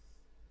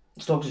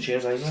stocks and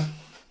shares either.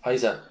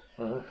 Isaac.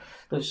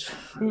 It's,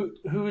 Who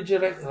would you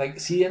like?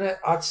 See, in it,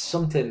 that's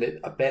something that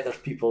I bet there's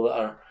people that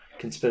are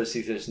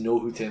conspiracy theorists know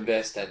who to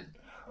invest in.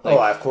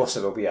 Like, Of course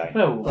it will be, aye.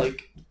 well,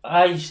 like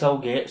I still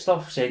get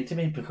stuff sent to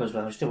me because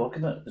I used to work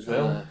in it as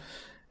well.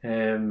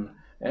 And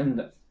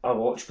I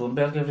watch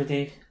Bloomberg every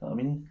day. You know what I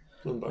mean,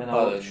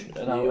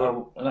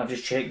 and I've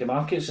just checked the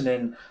markets, and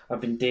then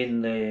I've been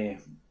doing the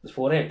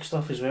forex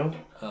stuff as well.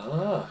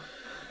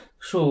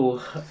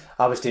 So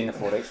I was doing the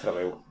forex for a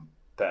while,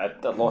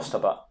 but I lost a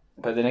bit.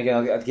 But then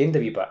again, I'd gained a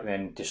wee bit and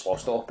then just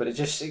lost it all. But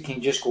it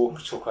can just go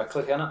so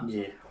quickly, can it?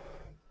 yeah,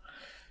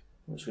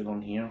 what's going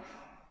on here?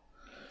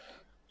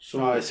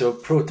 So so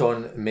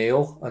Proton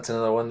Mail, that's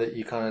another one that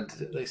you kind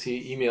of like.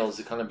 See, emails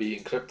they kind of be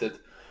encrypted,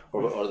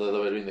 or the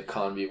other way around, they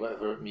can be,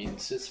 whatever it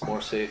means. It's more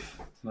safe.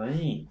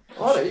 right.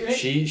 Alright,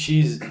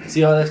 She's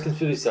see all this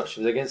conspiracy stuff. She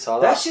was against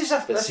all that. This is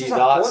a but see that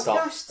that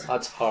podcast. stuff.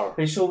 That's her.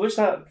 Right, so what's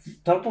that?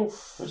 Turbo?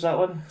 What's that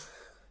one?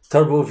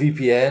 Turbo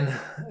VPN,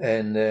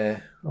 and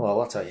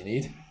well, that's all you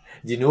need.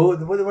 Do you know what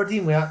we're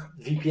dealing with? That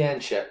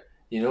VPN shit.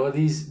 You know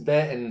these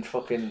betting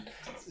fucking.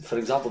 For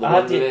example, the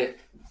one with the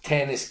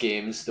tennis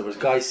games. There was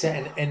guys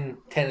sitting in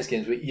tennis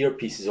games with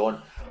earpieces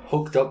on,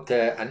 hooked up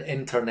to an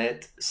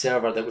internet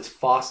server that was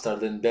faster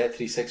than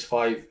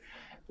Bet365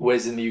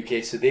 was in the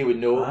UK, so they would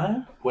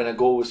know when a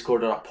goal was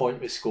scored or a point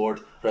was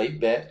scored. Right,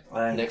 bet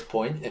next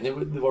point, and they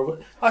were.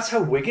 That's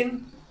how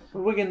Wigan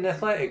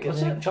Athletic in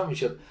the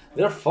Championship.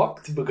 They're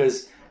fucked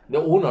because the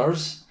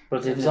owners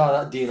But It was all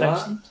that doing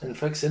that and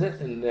fixing it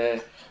and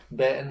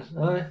betting.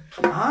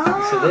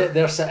 So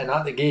they're sitting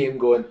at the game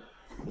going,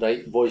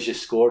 right, boys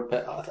just scored,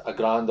 put a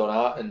grand on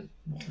that, and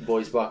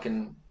boys back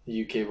in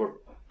the UK were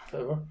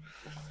whatever.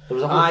 There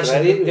was a whole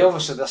so they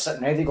obviously they're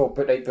sitting ready to go,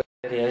 but right, but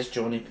there he is,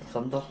 Johnny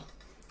Thunder.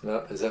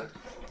 Yeah, is it?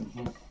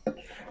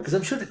 Because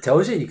I'm sure it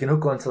tells you can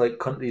hook onto like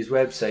country's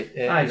website.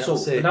 So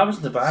when I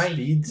was in Dubai,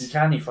 speeds. you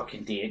can't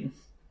fucking date,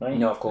 right?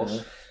 no, of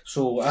course.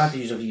 So I had to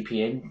use a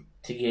VPN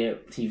to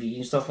get TV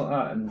and stuff like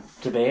that, and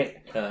to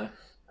bet. You know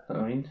what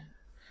I mean?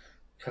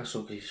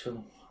 Castle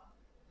Grayskull.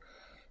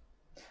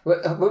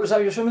 What was that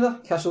you were showing me there?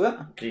 Castle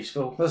what?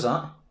 Grayskull. What's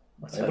that?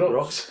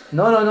 Brooks.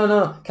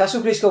 No.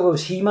 Castle Grayskull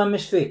was He-Man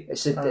mystery.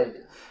 It's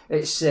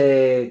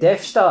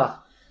Death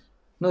Star.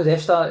 No,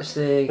 Death Star. It's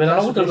the. When an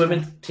older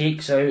woman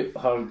takes out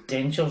her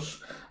dentures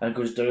and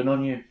goes down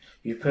on you,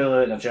 you pull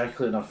out and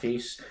ejaculate in her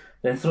face,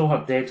 then throw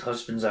her dead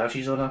husband's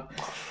ashes on her.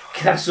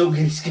 Castle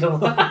Grayskull.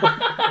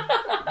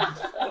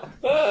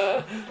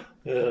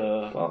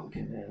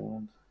 Fucking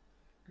hell.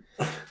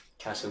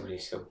 Castle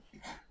Grayskull.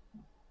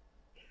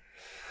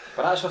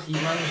 But that's what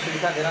He-Man was. You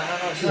can't do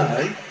that now.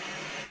 Aye.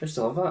 I used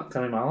to love that.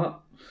 Timmy Mallet.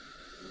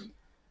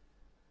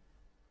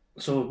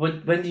 So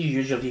when do you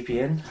use your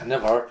VPN? I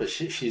never, but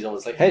she's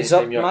always like, heads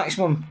up,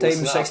 maximum time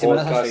 60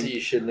 minutes. Podcast that you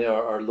shouldn't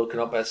or looking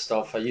up that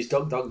stuff. I use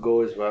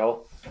DuckDuckGo as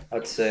well.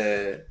 That's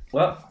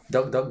what?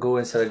 DuckDuckGo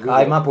instead of Google.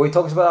 Aye, my boy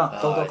talks about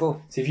that.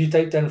 DuckDuckGo. So if you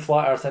typed in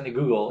flat Earth into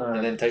Google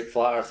and then type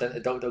flat Earth into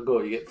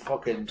DuckDuckGo, you get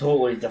fucking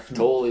totally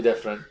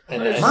different.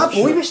 And my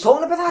boy was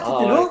talking about that.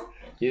 Did you know?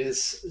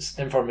 It's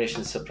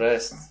information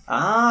suppressed.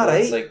 Right.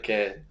 It's like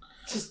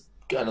just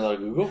get another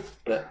Google,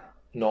 but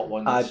not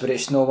one. But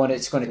it's no one.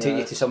 It's going to take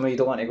you to somewhere you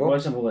don't want to go. Why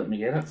isn't it letting me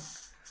get it?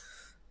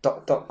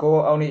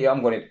 DuckDuckGo.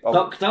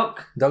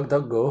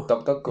 DuckDuckGo.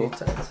 DuckDuckGo.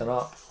 It's an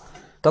app.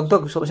 What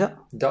was it?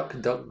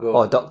 DuckDuckGo.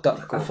 Oh,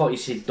 DuckDuckGo. I thought you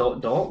said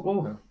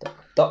 .go.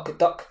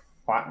 Duck.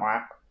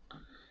 Whack.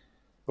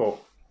 Go.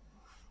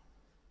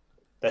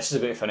 This is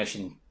about to finish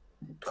in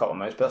a couple of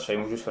minutes, but that's fine.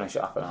 We'll just finish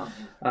it after that.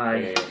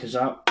 Aye, because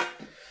that.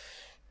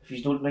 If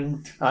you don't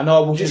mind. I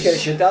know. We'll just get it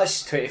shoot.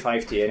 That's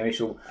 25 to you anyway.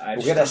 So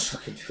we'll get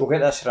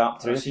this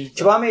wrapped through. Do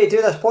you want me to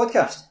do this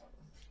podcast?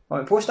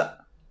 Want me to post it?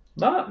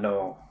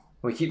 No.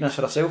 We keeping this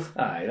for ourselves?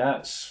 Aye,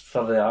 that's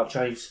for the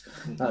archives.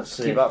 That's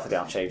keep that for the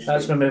archives.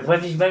 That's when we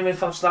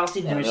first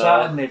started. We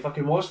started in the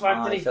fucking Wasp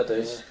Factory. That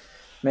is.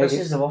 This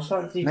is the Wasp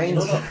Factory. And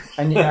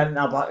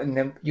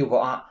then you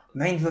got that.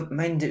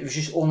 Mind it was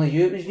just only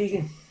you that was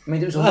vegan.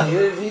 Mind it was only you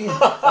that was vegan.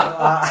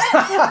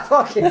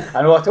 Fucking.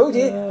 I know I told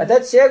you. I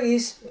did sell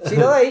these. See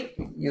the light.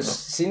 You've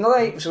seen the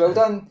light. So well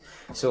done.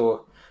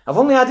 So I've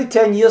only added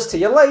 10 years to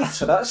your life,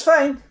 so that's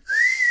fine.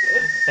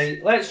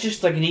 Right, let's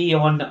just agree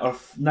on our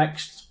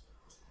next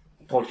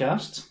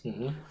podcast.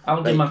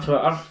 I'll do my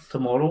Twitter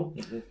tomorrow.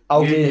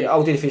 I'll do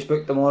the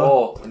Facebook tomorrow.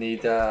 Oh, we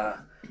need an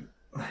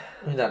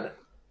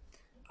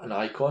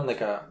icon,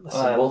 like a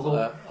symbol,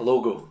 a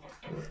logo.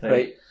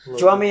 Right. Do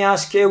you want me to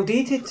ask LD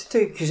to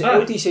because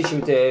LD said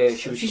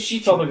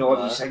she's probably got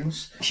all these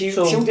things.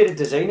 She'll do the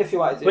design if you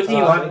want to. What do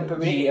you want?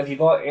 Have you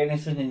got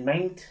anything in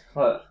mind?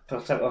 Like a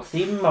particular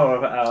theme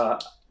or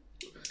what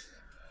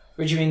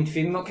do you mean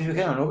theme? Because we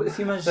kind of know what the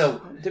theme is.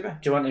 Well, do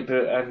you want to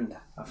put in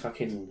a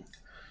fucking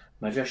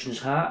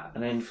magician's hat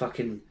and then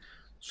fucking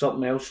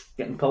something else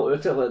getting pulled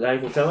out of it like the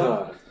Eiffel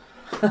Tower?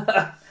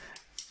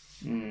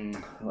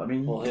 What I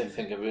mean? Well,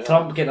 think about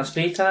Trump getting a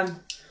spray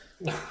tan.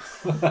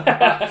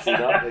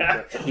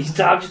 He's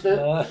charged it.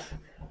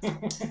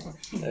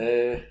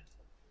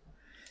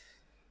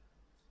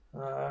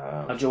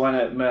 Or do you want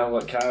it more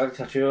like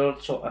caricature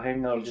sort of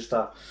thing, or just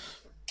a?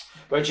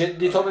 But do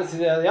you talk about the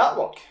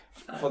artwork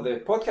for the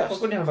podcast? We're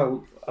going to have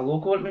a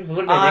logo on me. We're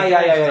going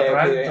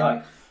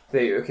to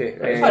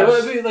Okay.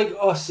 What about like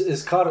us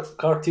as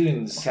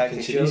cartoons?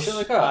 Caricatures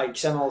like that? Like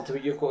similar to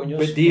what you've got on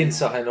yours. But doing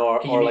something or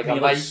like a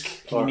mic.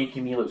 Can you make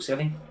me look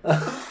silly?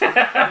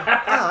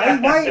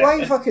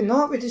 Why fucking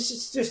not?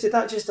 It's just a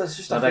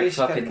face.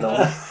 Fucking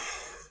dog.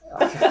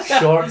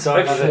 Shorts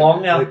on the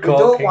long there. We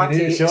don't want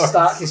to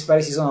start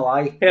conspiracies on a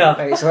lie. Yeah.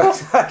 Right, so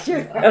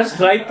there's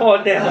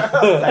tripod there.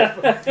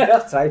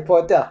 There's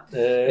tripod there.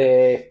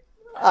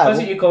 What's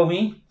it you call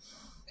me?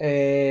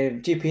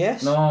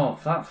 GPS? No,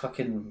 that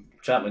fucking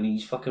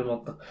Japanese fucking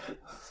word.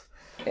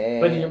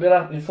 When you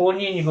wear a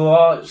phone and you go,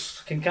 oh, it's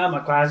fucking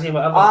kamikaze,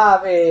 whatever.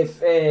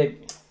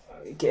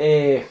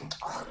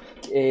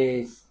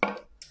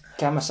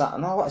 Kamasabi.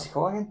 No, what is it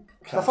called again?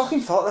 The fucking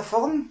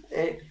film.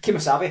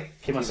 Kimasabi.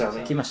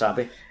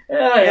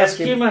 Yeah, yes,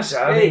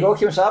 Kimasabi. There you go,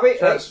 Kimasabi.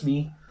 That's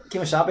me.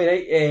 Kimasabi,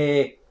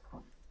 right?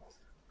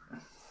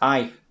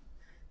 Aye.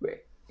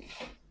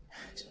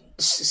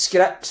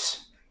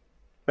 Scripts.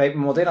 Right,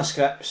 Moderna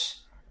scripts.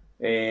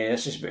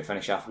 Let's just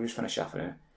finish off. We'll just finish off now.